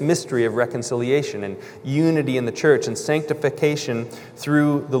explaining this mystery of reconciliation and unity in the church and sanctification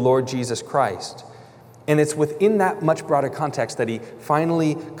through the Lord Jesus Christ. And it's within that much broader context that he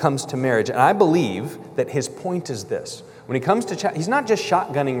finally comes to marriage. And I believe that his point is this. When he comes to he's not just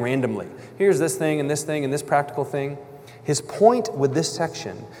shotgunning randomly. Here's this thing and this thing and this practical thing. His point with this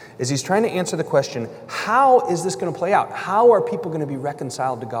section is he's trying to answer the question, how is this going to play out? How are people going to be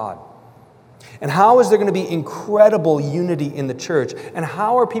reconciled to God? And how is there going to be incredible unity in the church? And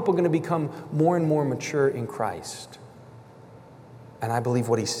how are people going to become more and more mature in Christ? And I believe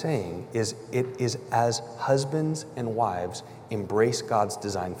what he's saying is it is as husbands and wives embrace God's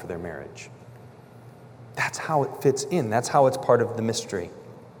design for their marriage. That's how it fits in. That's how it's part of the mystery.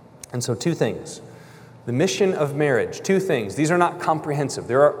 And so 2 things. The mission of marriage, 2 things. These are not comprehensive.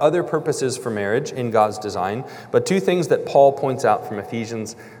 There are other purposes for marriage in God's design, but 2 things that Paul points out from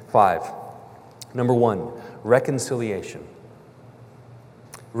Ephesians 5. Number 1, reconciliation.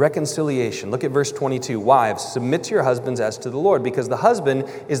 Reconciliation. Look at verse 22. Wives, submit to your husbands as to the Lord, because the husband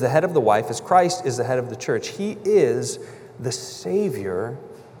is the head of the wife, as Christ is the head of the church. He is the Savior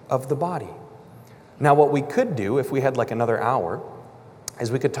of the body. Now, what we could do, if we had like another hour,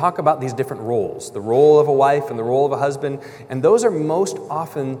 is we could talk about these different roles, the role of a wife and the role of a husband, and those are most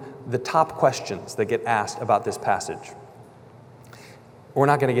often the top questions that get asked about this passage. We're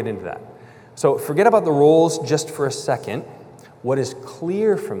not going to get into that. So forget about the roles just for a second. What is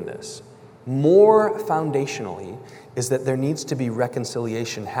clear from this, more foundationally, is that there needs to be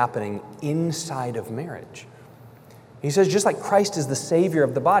reconciliation happening inside of marriage. He says, just like Christ is the Savior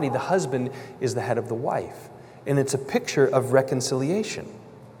of the body, the husband is the head of the wife. And it's a picture of reconciliation.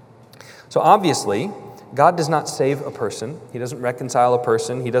 So obviously, God does not save a person. He doesn't reconcile a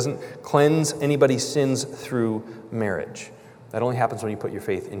person. He doesn't cleanse anybody's sins through marriage. That only happens when you put your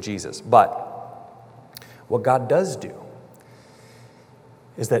faith in Jesus. But what God does do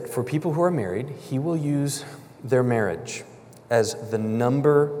is that for people who are married, He will use their marriage as the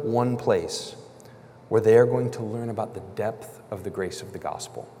number one place where they are going to learn about the depth of the grace of the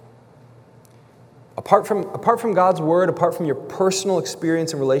gospel. Apart from God's word, apart from your personal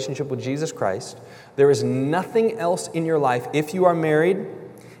experience and relationship with Jesus Christ, there is nothing else in your life, if you are married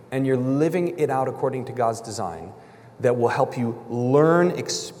and you're living it out according to God's design, that will help you learn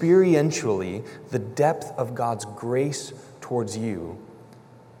experientially the depth of God's grace towards you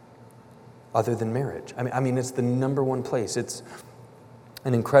other than marriage. I mean, it's the number one place. It's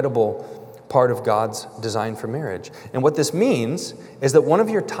an incredible part of God's design for marriage. And what this means is that one of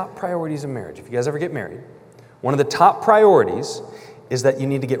your top priorities in marriage, if you guys ever get married, one of the top priorities is that you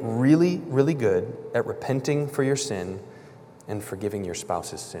need to get really, really good at repenting for your sin and forgiving your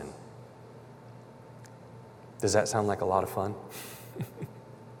spouse's sin. Does that sound like a lot of fun?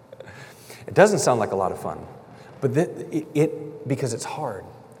 It doesn't sound like a lot of fun, but because it's hard,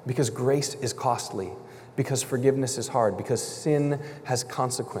 because grace is costly, because forgiveness is hard, because sin has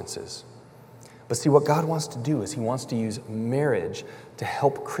consequences. But see, what God wants to do is He wants to use marriage to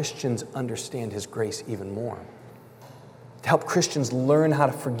help Christians understand His grace even more, to help Christians learn how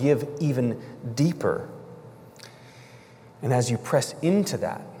to forgive even deeper. And as you press into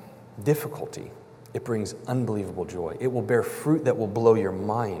that difficulty, it brings unbelievable joy. It will bear fruit that will blow your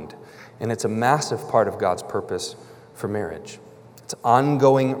mind. And it's a massive part of God's purpose for marriage. It's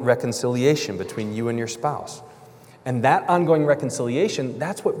ongoing reconciliation between you and your spouse. And that ongoing reconciliation,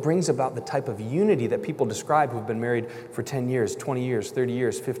 that's what brings about the type of unity that people describe who've been married for 10 years, 20 years, 30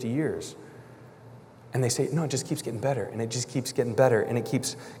 years, 50 years. And they say, no, it just keeps getting better, and it just keeps getting better, and it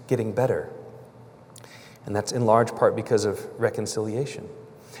keeps getting better. And that's in large part because of reconciliation.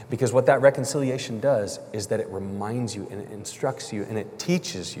 Because what that reconciliation does is that it reminds you and it instructs you and it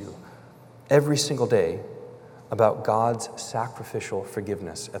teaches you every single day about God's sacrificial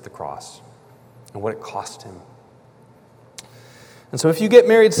forgiveness at the cross and what it cost him. And so if you get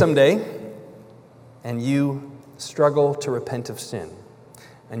married someday and you struggle to repent of sin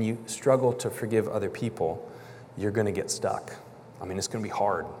and you struggle to forgive other people, you're going to get stuck. I mean, it's going to be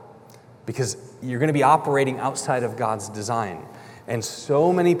hard because you're going to be operating outside of God's design. And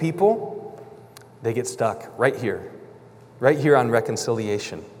so many people, they get stuck right here on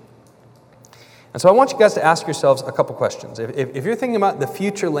reconciliation. And so I want you guys to ask yourselves a couple questions. If you're thinking about the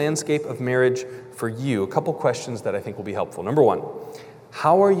future landscape of marriage for you, a couple questions that I think will be helpful. Number one,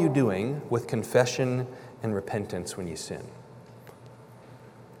 how are you doing with confession and repentance when you sin?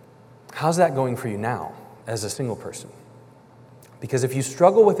 How's that going for you now as a single person? Because if you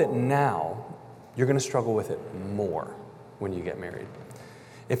struggle with it now, you're going to struggle with it more when you get married.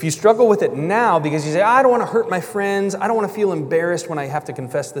 If you struggle with it now because you say, I don't want to hurt my friends, I don't want to feel embarrassed when I have to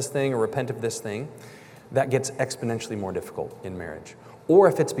confess this thing or repent of this thing, that gets exponentially more difficult in marriage. Or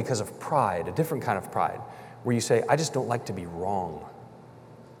if it's because of pride, a different kind of pride, where you say, I just don't like to be wrong.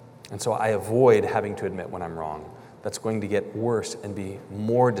 And so I avoid having to admit when I'm wrong. That's going to get worse and be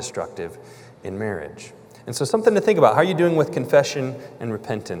more destructive in marriage. And so something to think about. How are you doing with confession and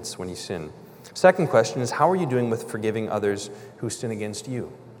repentance when you sin? Second question is, how are you doing with forgiving others who sin against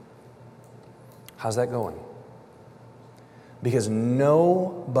you? How's that going? Because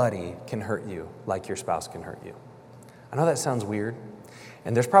nobody can hurt you like your spouse can hurt you. I know that sounds weird,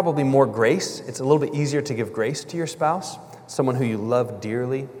 and there's probably more grace. It's a little bit easier to give grace to your spouse, someone who you love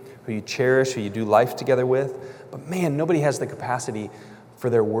dearly, who you cherish, who you do life together with. But man, nobody has the capacity for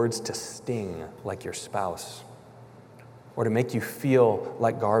their words to sting like your spouse, or to make you feel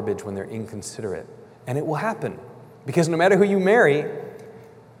like garbage when they're inconsiderate. And it will happen, because no matter who you marry,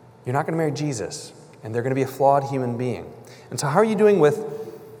 you're not going to marry Jesus, and they're going to be a flawed human being. And so how are you doing with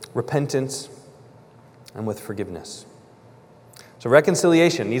repentance and with forgiveness? So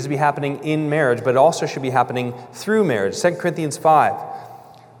reconciliation needs to be happening in marriage, but it also should be happening through marriage. 2 Corinthians 5,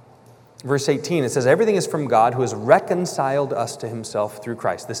 verse 18, it says, everything is from God who has reconciled us to himself through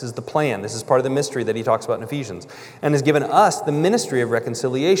Christ. This is the plan. This is part of the mystery that he talks about in Ephesians. And has given us the ministry of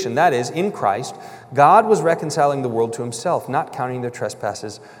reconciliation. That is, in Christ, God was reconciling the world to himself, not counting their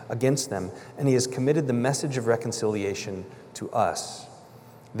trespasses against them. And he has committed the message of reconciliation to us.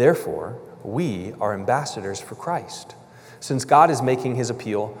 Therefore, we are ambassadors for Christ. Since God is making his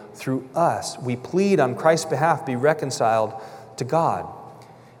appeal through us, we plead on Christ's behalf, be reconciled to God.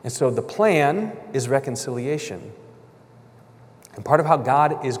 And so the plan is reconciliation. And part of how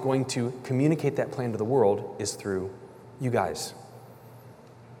God is going to communicate that plan to the world is through you guys.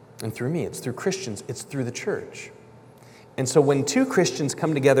 And through me. It's through Christians. It's through the church. And so when two Christians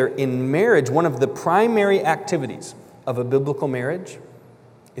come together in marriage, one of the primary activities of a biblical marriage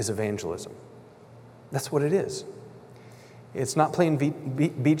is evangelism. That's what it is. It's not playing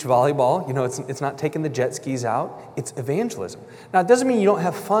beach volleyball. You know, it's not taking the jet skis out. It's evangelism. Now, it doesn't mean you don't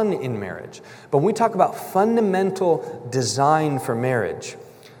have fun in marriage. But when we talk about fundamental design for marriage,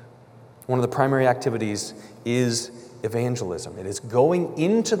 one of the primary activities is evangelism. It is going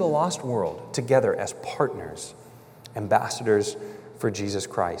into the lost world together as partners, ambassadors for Jesus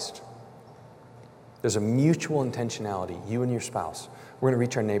Christ. There's a mutual intentionality, you and your spouse. We're going to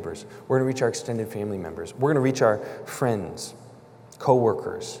reach our neighbors. We're going to reach our extended family members. We're going to reach our friends,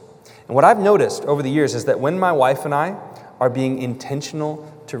 coworkers. And what I've noticed over the years is that when my wife and I are being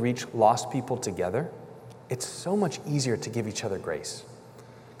intentional to reach lost people together, it's so much easier to give each other grace.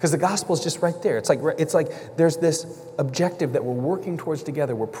 Because the gospel is just right there. It's like there's this objective that we're working towards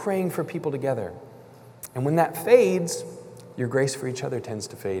together. We're praying for people together. And when that fades, your grace for each other tends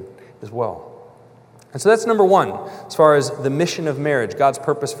to fade as well. And so that's number one, as far as the mission of marriage, God's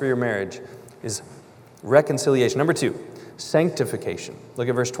purpose for your marriage is reconciliation. Number two, sanctification. Look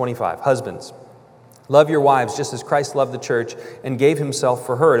at verse 25. Husbands, love your wives just as Christ loved the church and gave himself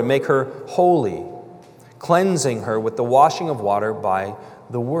for her to make her holy, cleansing her with the washing of water by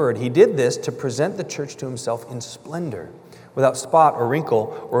the word. He did this to present the church to himself in splendor, without spot or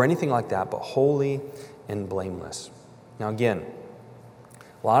wrinkle or anything like that, but holy and blameless. Now again,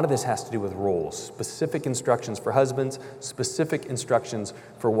 A lot of this has to do with roles, specific instructions for husbands, specific instructions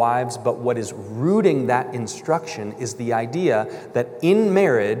for wives, but what is rooting that instruction is the idea that in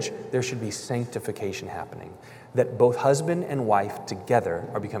marriage there should be sanctification happening, that both husband and wife together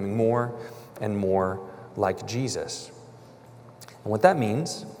are becoming more and more like Jesus. And what that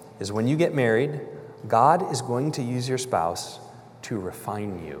means is when you get married, God is going to use your spouse to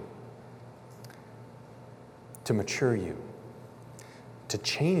refine you, to mature you, to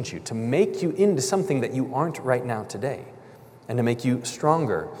change you, to make you into something that you aren't right now today, and to make you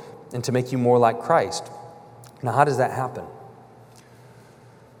stronger, and to make you more like Christ. Now, how does that happen?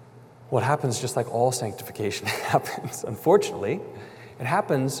 What happens just like all sanctification happens, unfortunately, it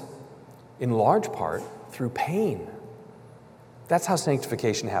happens in large part through pain. That's how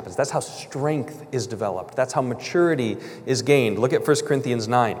sanctification happens. That's how strength is developed. That's how maturity is gained. Look at 1 Corinthians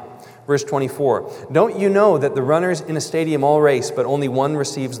 9. Verse 24, don't you know that the runners in a stadium all race, but only one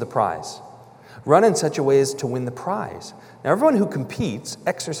receives the prize? Run in such a way as to win the prize. Now, everyone who competes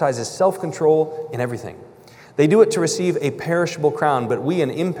exercises self-control in everything. They do it to receive a perishable crown, but we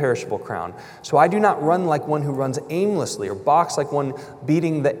an imperishable crown. So I do not run like one who runs aimlessly or box like one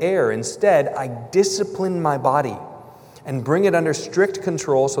beating the air. Instead, I discipline my body and bring it under strict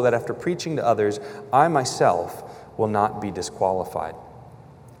control so that after preaching to others, I myself will not be disqualified.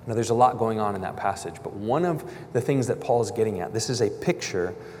 Now, there's a lot going on in that passage, but one of the things that Paul is getting at, this is a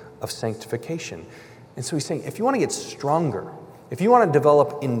picture of sanctification. And so he's saying, if you want to get stronger, if you want to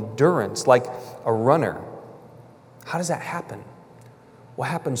develop endurance like a runner, how does that happen? Well,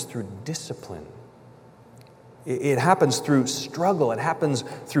 it happens through discipline. It happens through struggle. It happens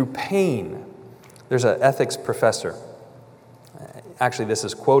through pain. There's an ethics professor. Actually, this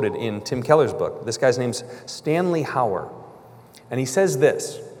is quoted in Tim Keller's book. This guy's name's Stanley Hauer. And he says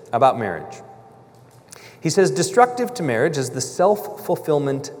this about marriage. He says, destructive to marriage is the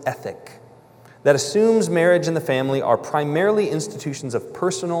self-fulfillment ethic that assumes marriage and the family are primarily institutions of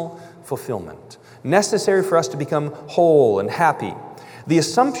personal fulfillment, necessary for us to become whole and happy. The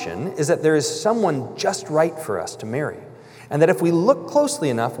assumption is that there is someone just right for us to marry, and that if we look closely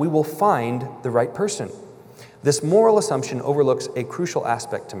enough, we will find the right person. This moral assumption overlooks a crucial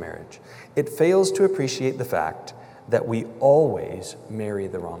aspect to marriage. It fails to appreciate the fact that we always marry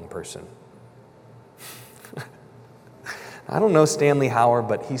the wrong person. I don't know Stanley Hauer,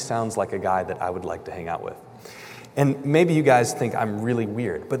 but he sounds like a guy that I would like to hang out with. And maybe you guys think I'm really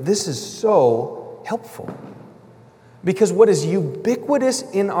weird, but this is so helpful. Because what is ubiquitous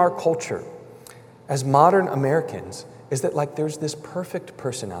in our culture as modern Americans is that like there's this perfect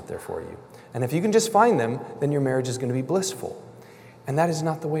person out there for you. And if you can just find them, then your marriage is going to be blissful. And that is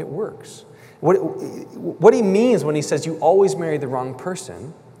not the way it works. What he means when he says you always marry the wrong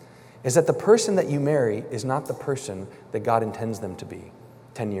person is that the person that you marry is not the person that God intends them to be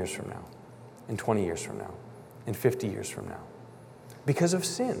 10 years from now, and 20 years from now, and 50 years from now. Because of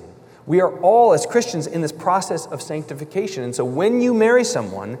sin. We are all, as Christians, in this process of sanctification. And so when you marry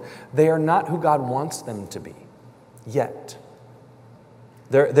someone, they are not who God wants them to be yet.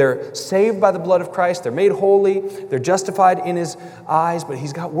 They're saved by the blood of Christ. They're made holy. They're justified in His eyes, but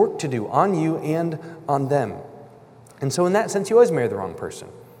He's got work to do on you and on them. And so in that sense, you always marry the wrong person.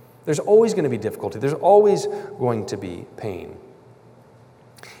 There's always going to be difficulty. There's always going to be pain.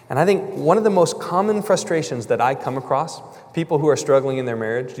 And I think one of the most common frustrations that I come across, people who are struggling in their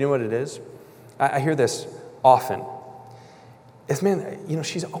marriage, do you know what it is? I hear this often. It's, man,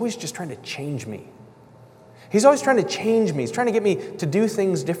 she's always just trying to change me. He's always trying to change me. He's trying to get me to do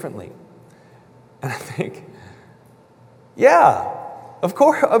things differently. And I think, yeah, of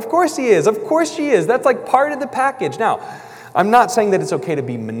course he is. Of course she is. That's like part of the package. Now, I'm not saying that it's okay to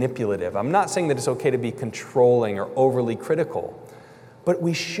be manipulative. I'm not saying that it's okay to be controlling or overly critical. But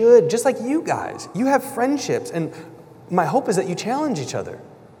we should, just like you guys, you have friendships, and my hope is that you challenge each other.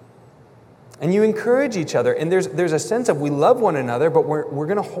 And you encourage each other. And there's a sense of we love one another, but we're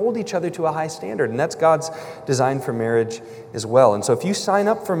going to hold each other to a high standard. And that's God's design for marriage as well. And so if you sign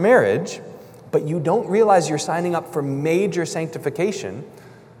up for marriage, but you don't realize you're signing up for major sanctification,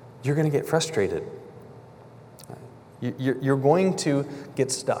 you're going to get frustrated. You're going to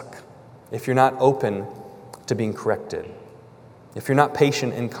get stuck if you're not open to being corrected. If you're not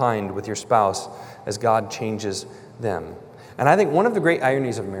patient and kind with your spouse as God changes them. And I think one of the great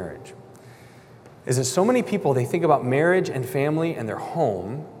ironies of marriage is that so many people, they think about marriage and family and their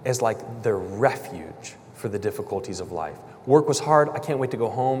home as like their refuge for the difficulties of life. Work was hard, I can't wait to go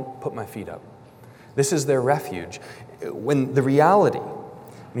home, put my feet up. This is their refuge. When the reality,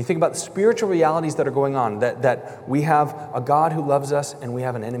 when you think about the spiritual realities that are going on, that we have a God who loves us and we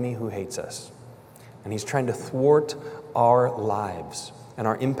have an enemy who hates us. And he's trying to thwart our lives and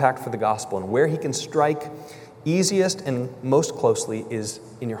our impact for the gospel. And where he can strike easiest and most closely is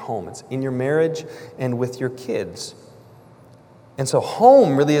in your home. It's in your marriage and with your kids. And so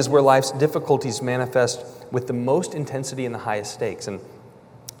home really is where life's difficulties manifest with the most intensity and the highest stakes. And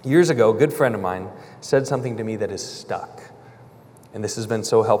years ago, a good friend of mine said something to me that is stuck. And this has been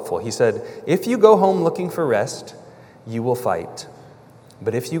so helpful. He said, if you go home looking for rest, you will fight.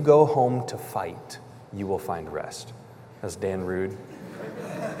 But if you go home to fight, you will find rest. That's Dan Rood.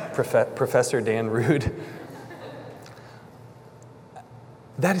 Professor Dan Rood.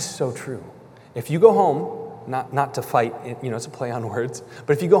 That is so true. If you go home, not to fight, it's a play on words,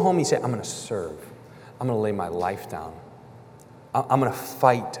 but if you go home and you say, I'm going to serve, I'm going to lay my life down, I'm going to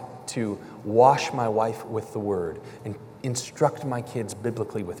fight to wash my wife with the word and instruct my kids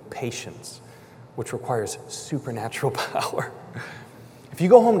biblically with patience, which requires supernatural power. If you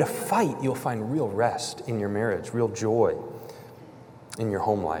go home to fight, you'll find real rest in your marriage, real joy in your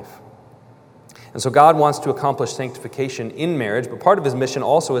home life. And so God wants to accomplish sanctification in marriage, but part of his mission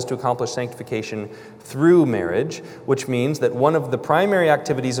also is to accomplish sanctification through marriage, which means that one of the primary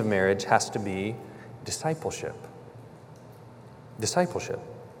activities of marriage has to be discipleship. Discipleship.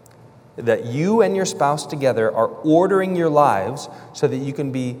 That you and your spouse together are ordering your lives so that you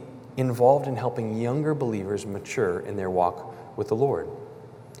can be involved in helping younger believers mature in their walk with the Lord.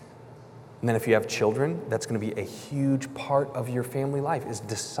 And then if you have children, that's going to be a huge part of your family life, is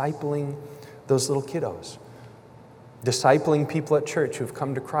discipling those little kiddos. Discipling people at church who've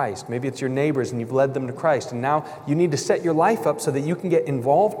come to Christ. Maybe it's your neighbors and you've led them to Christ. And now you need to set your life up so that you can get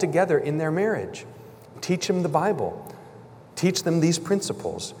involved together in their marriage. Teach them the Bible. Teach them these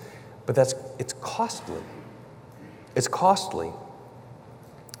principles. But it's costly. It's costly.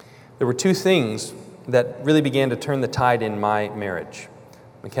 There were two things that really began to turn the tide in my marriage.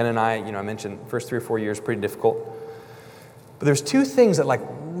 McKenna and I mentioned the first 3 or 4 years, pretty difficult. But there's two things that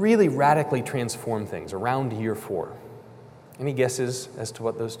really radically transform things around year 4. Any guesses as to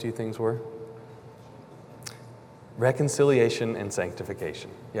what those two things were? Reconciliation and sanctification.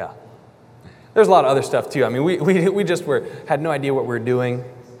 Yeah. There's a lot of other stuff too. I mean, we just had no idea what we were doing.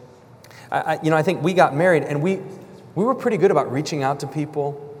 I think we got married and we were pretty good about reaching out to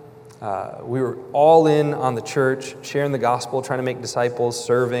people. We were all in on the church, sharing the gospel, trying to make disciples,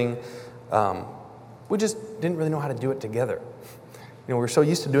 serving. We just didn't really know how to do it together. We were so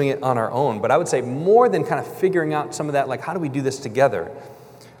used to doing it on our own. But I would say more than kind of figuring out some of that, how do we do this together,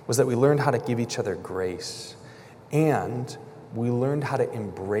 was that we learned how to give each other grace. And we learned how to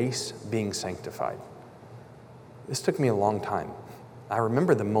embrace being sanctified. This took me a long time. I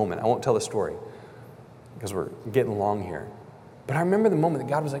remember the moment. I won't tell the story because we're getting long here. But I remember the moment that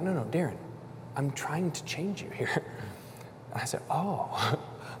God was like, no, Darren, I'm trying to change you here. And I said, oh,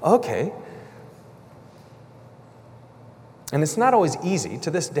 okay. And it's not always easy.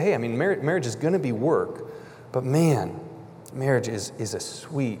 To this day, I mean, marriage is going to be work. But man, marriage is a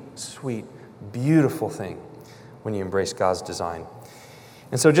sweet, sweet, beautiful thing when you embrace God's design.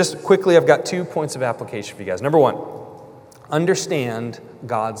 And so just quickly, I've got 2 points of application for you guys. Number 1, understand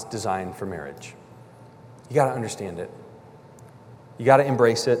God's design for marriage. You got to understand it. You got to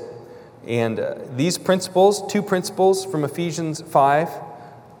embrace it. And these principles, 2 principles from Ephesians 5,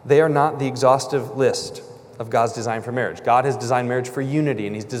 they are not the exhaustive list of God's design for marriage. God has designed marriage for unity,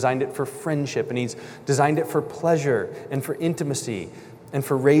 and he's designed it for friendship, and he's designed it for pleasure and for intimacy and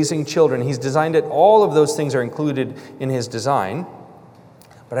for raising children. He's designed it. All of those things are included in his design.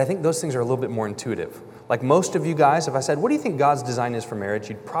 But I think those things are a little bit more intuitive. Like most of you guys, if I said, what do you think God's design is for marriage?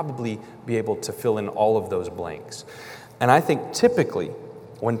 You'd probably be able to fill in all of those blanks. And I think typically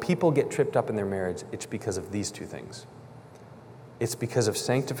when people get tripped up in their marriage, it's because of these 2 things. It's because of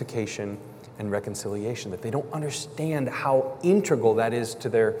sanctification and reconciliation, that they don't understand how integral that is to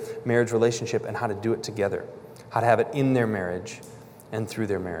their marriage relationship and how to do it together, how to have it in their marriage and through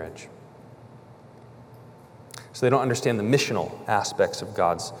their marriage. So they don't understand the missional aspects of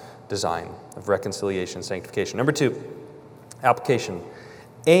God's design of reconciliation and sanctification. Number 2, application.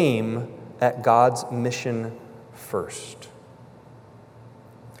 Aim at God's mission first.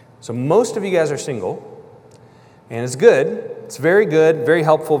 So most of you guys are single, and it's good. It's very good, very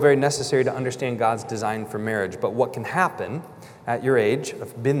helpful, very necessary to understand God's design for marriage. But what can happen at your age,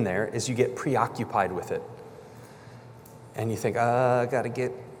 I've been there, is you get preoccupied with it. And you think, I got to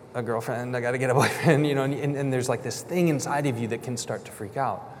get a girlfriend, I got to get a boyfriend, and there's this thing inside of you that can start to freak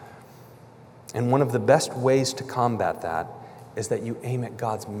out. And one of the best ways to combat that is that you aim at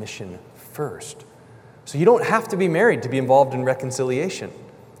God's mission first. So you don't have to be married to be involved in reconciliation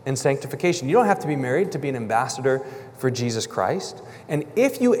and sanctification. You don't have to be married to be an ambassador for Jesus Christ. And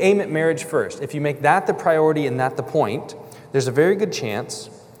if you aim at marriage first, if you make that the priority and that the point, there's a very good chance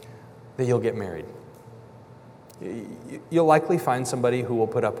that you'll get married. You'll likely find somebody who will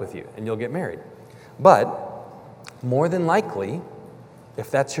put up with you, and you'll get married. But more than likely,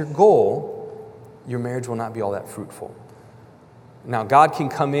 if that's your goal, your marriage will not be all that fruitful. Now, God can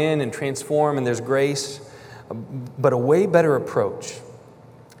come in and transform, and there's grace, but a way better approach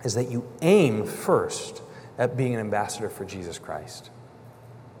is that you aim first at being an ambassador for Jesus Christ,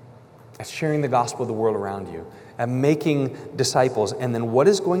 at sharing the gospel of the world around you, at making disciples. And then what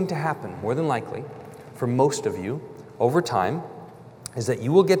is going to happen, more than likely, for most of you over time, is that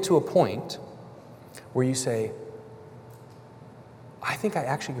you will get to a point where you say, I think I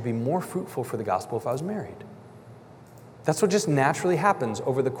actually could be more fruitful for the gospel if I was married. That's what just naturally happens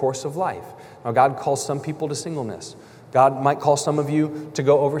over the course of life. Now, God calls some people to singleness. God might call some of you to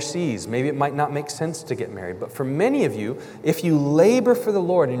go overseas. Maybe it might not make sense to get married. But for many of you, if you labor for the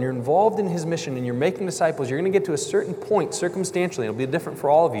Lord and you're involved in His mission and you're making disciples, you're going to get to a certain point circumstantially. It'll be different for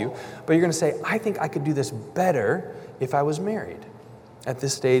all of you. But you're going to say, I think I could do this better if I was married at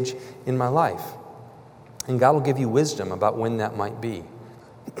this stage in my life. And God will give you wisdom about when that might be.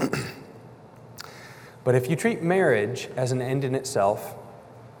 But if you treat marriage as an end in itself,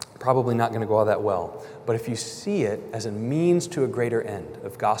 probably not going to go all that well. But if you see it as a means to a greater end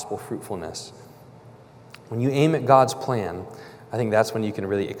of gospel fruitfulness, when you aim at God's plan, I think that's when you can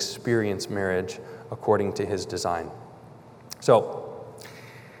really experience marriage according to His design. So,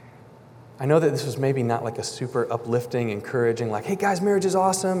 I know that this was maybe not like a super uplifting, encouraging, like, hey guys, marriage is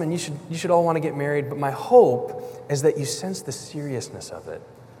awesome and you should all want to get married, but my hope is that you sense the seriousness of it.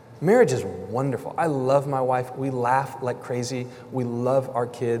 Marriage is wonderful. I love my wife. We laugh like crazy. We love our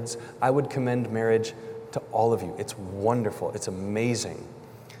kids. I would commend marriage to all of you. It's wonderful. It's amazing.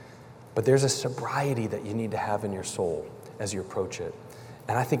 But there's a sobriety that you need to have in your soul as you approach it.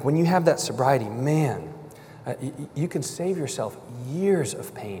 And I think when you have that sobriety, man, you can save yourself years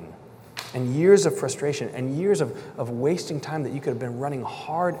of pain and years of frustration and years of wasting time that you could have been running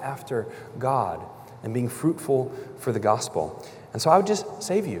hard after God and being fruitful for the gospel. And so I would just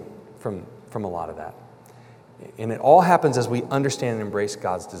save you from a lot of that. And it all happens as we understand and embrace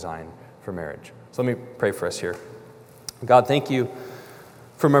God's design for marriage. So let me pray for us here. God, thank you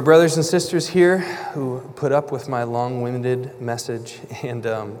for my brothers and sisters here who put up with my long-winded message. And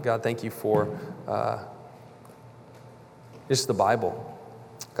God, thank you for just the Bible.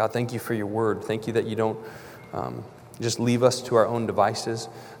 God, thank you for your word. Thank you that you don't just leave us to our own devices.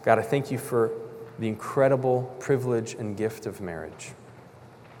 God, I thank you for the incredible privilege and gift of marriage.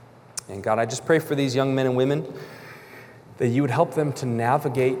 And God, I just pray for these young men and women that you would help them to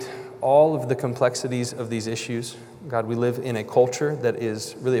navigate all of the complexities of these issues. God, we live in a culture that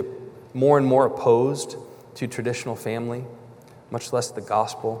is really more and more opposed to traditional family, much less the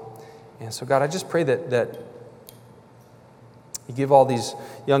gospel. And so, God, I just pray that you give all these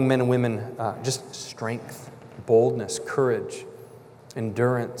young men and women just strength, boldness, courage,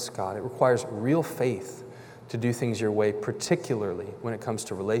 endurance, God. It requires real faith to do things your way, particularly when it comes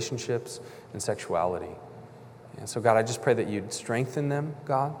to relationships and sexuality. And so, God, I just pray that you'd strengthen them,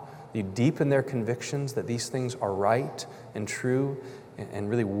 God. You'd deepen their convictions that these things are right and true and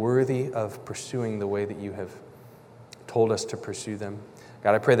really worthy of pursuing the way that you have told us to pursue them.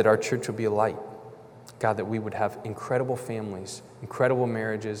 God, I pray that our church will be a light. God, that we would have incredible families, incredible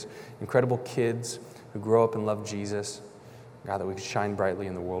marriages, incredible kids who grow up and love Jesus. God, that we could shine brightly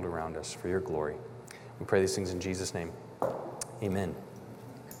in the world around us for your glory. We pray these things in Jesus' name. Amen.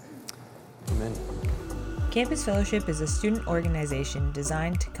 Amen. Campus Fellowship is a student organization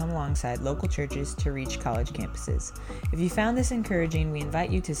designed to come alongside local churches to reach college campuses. If you found this encouraging, we invite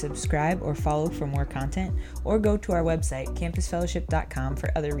you to subscribe or follow for more content, or go to our website, campusfellowship.com,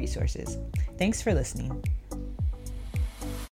 for other resources. Thanks for listening.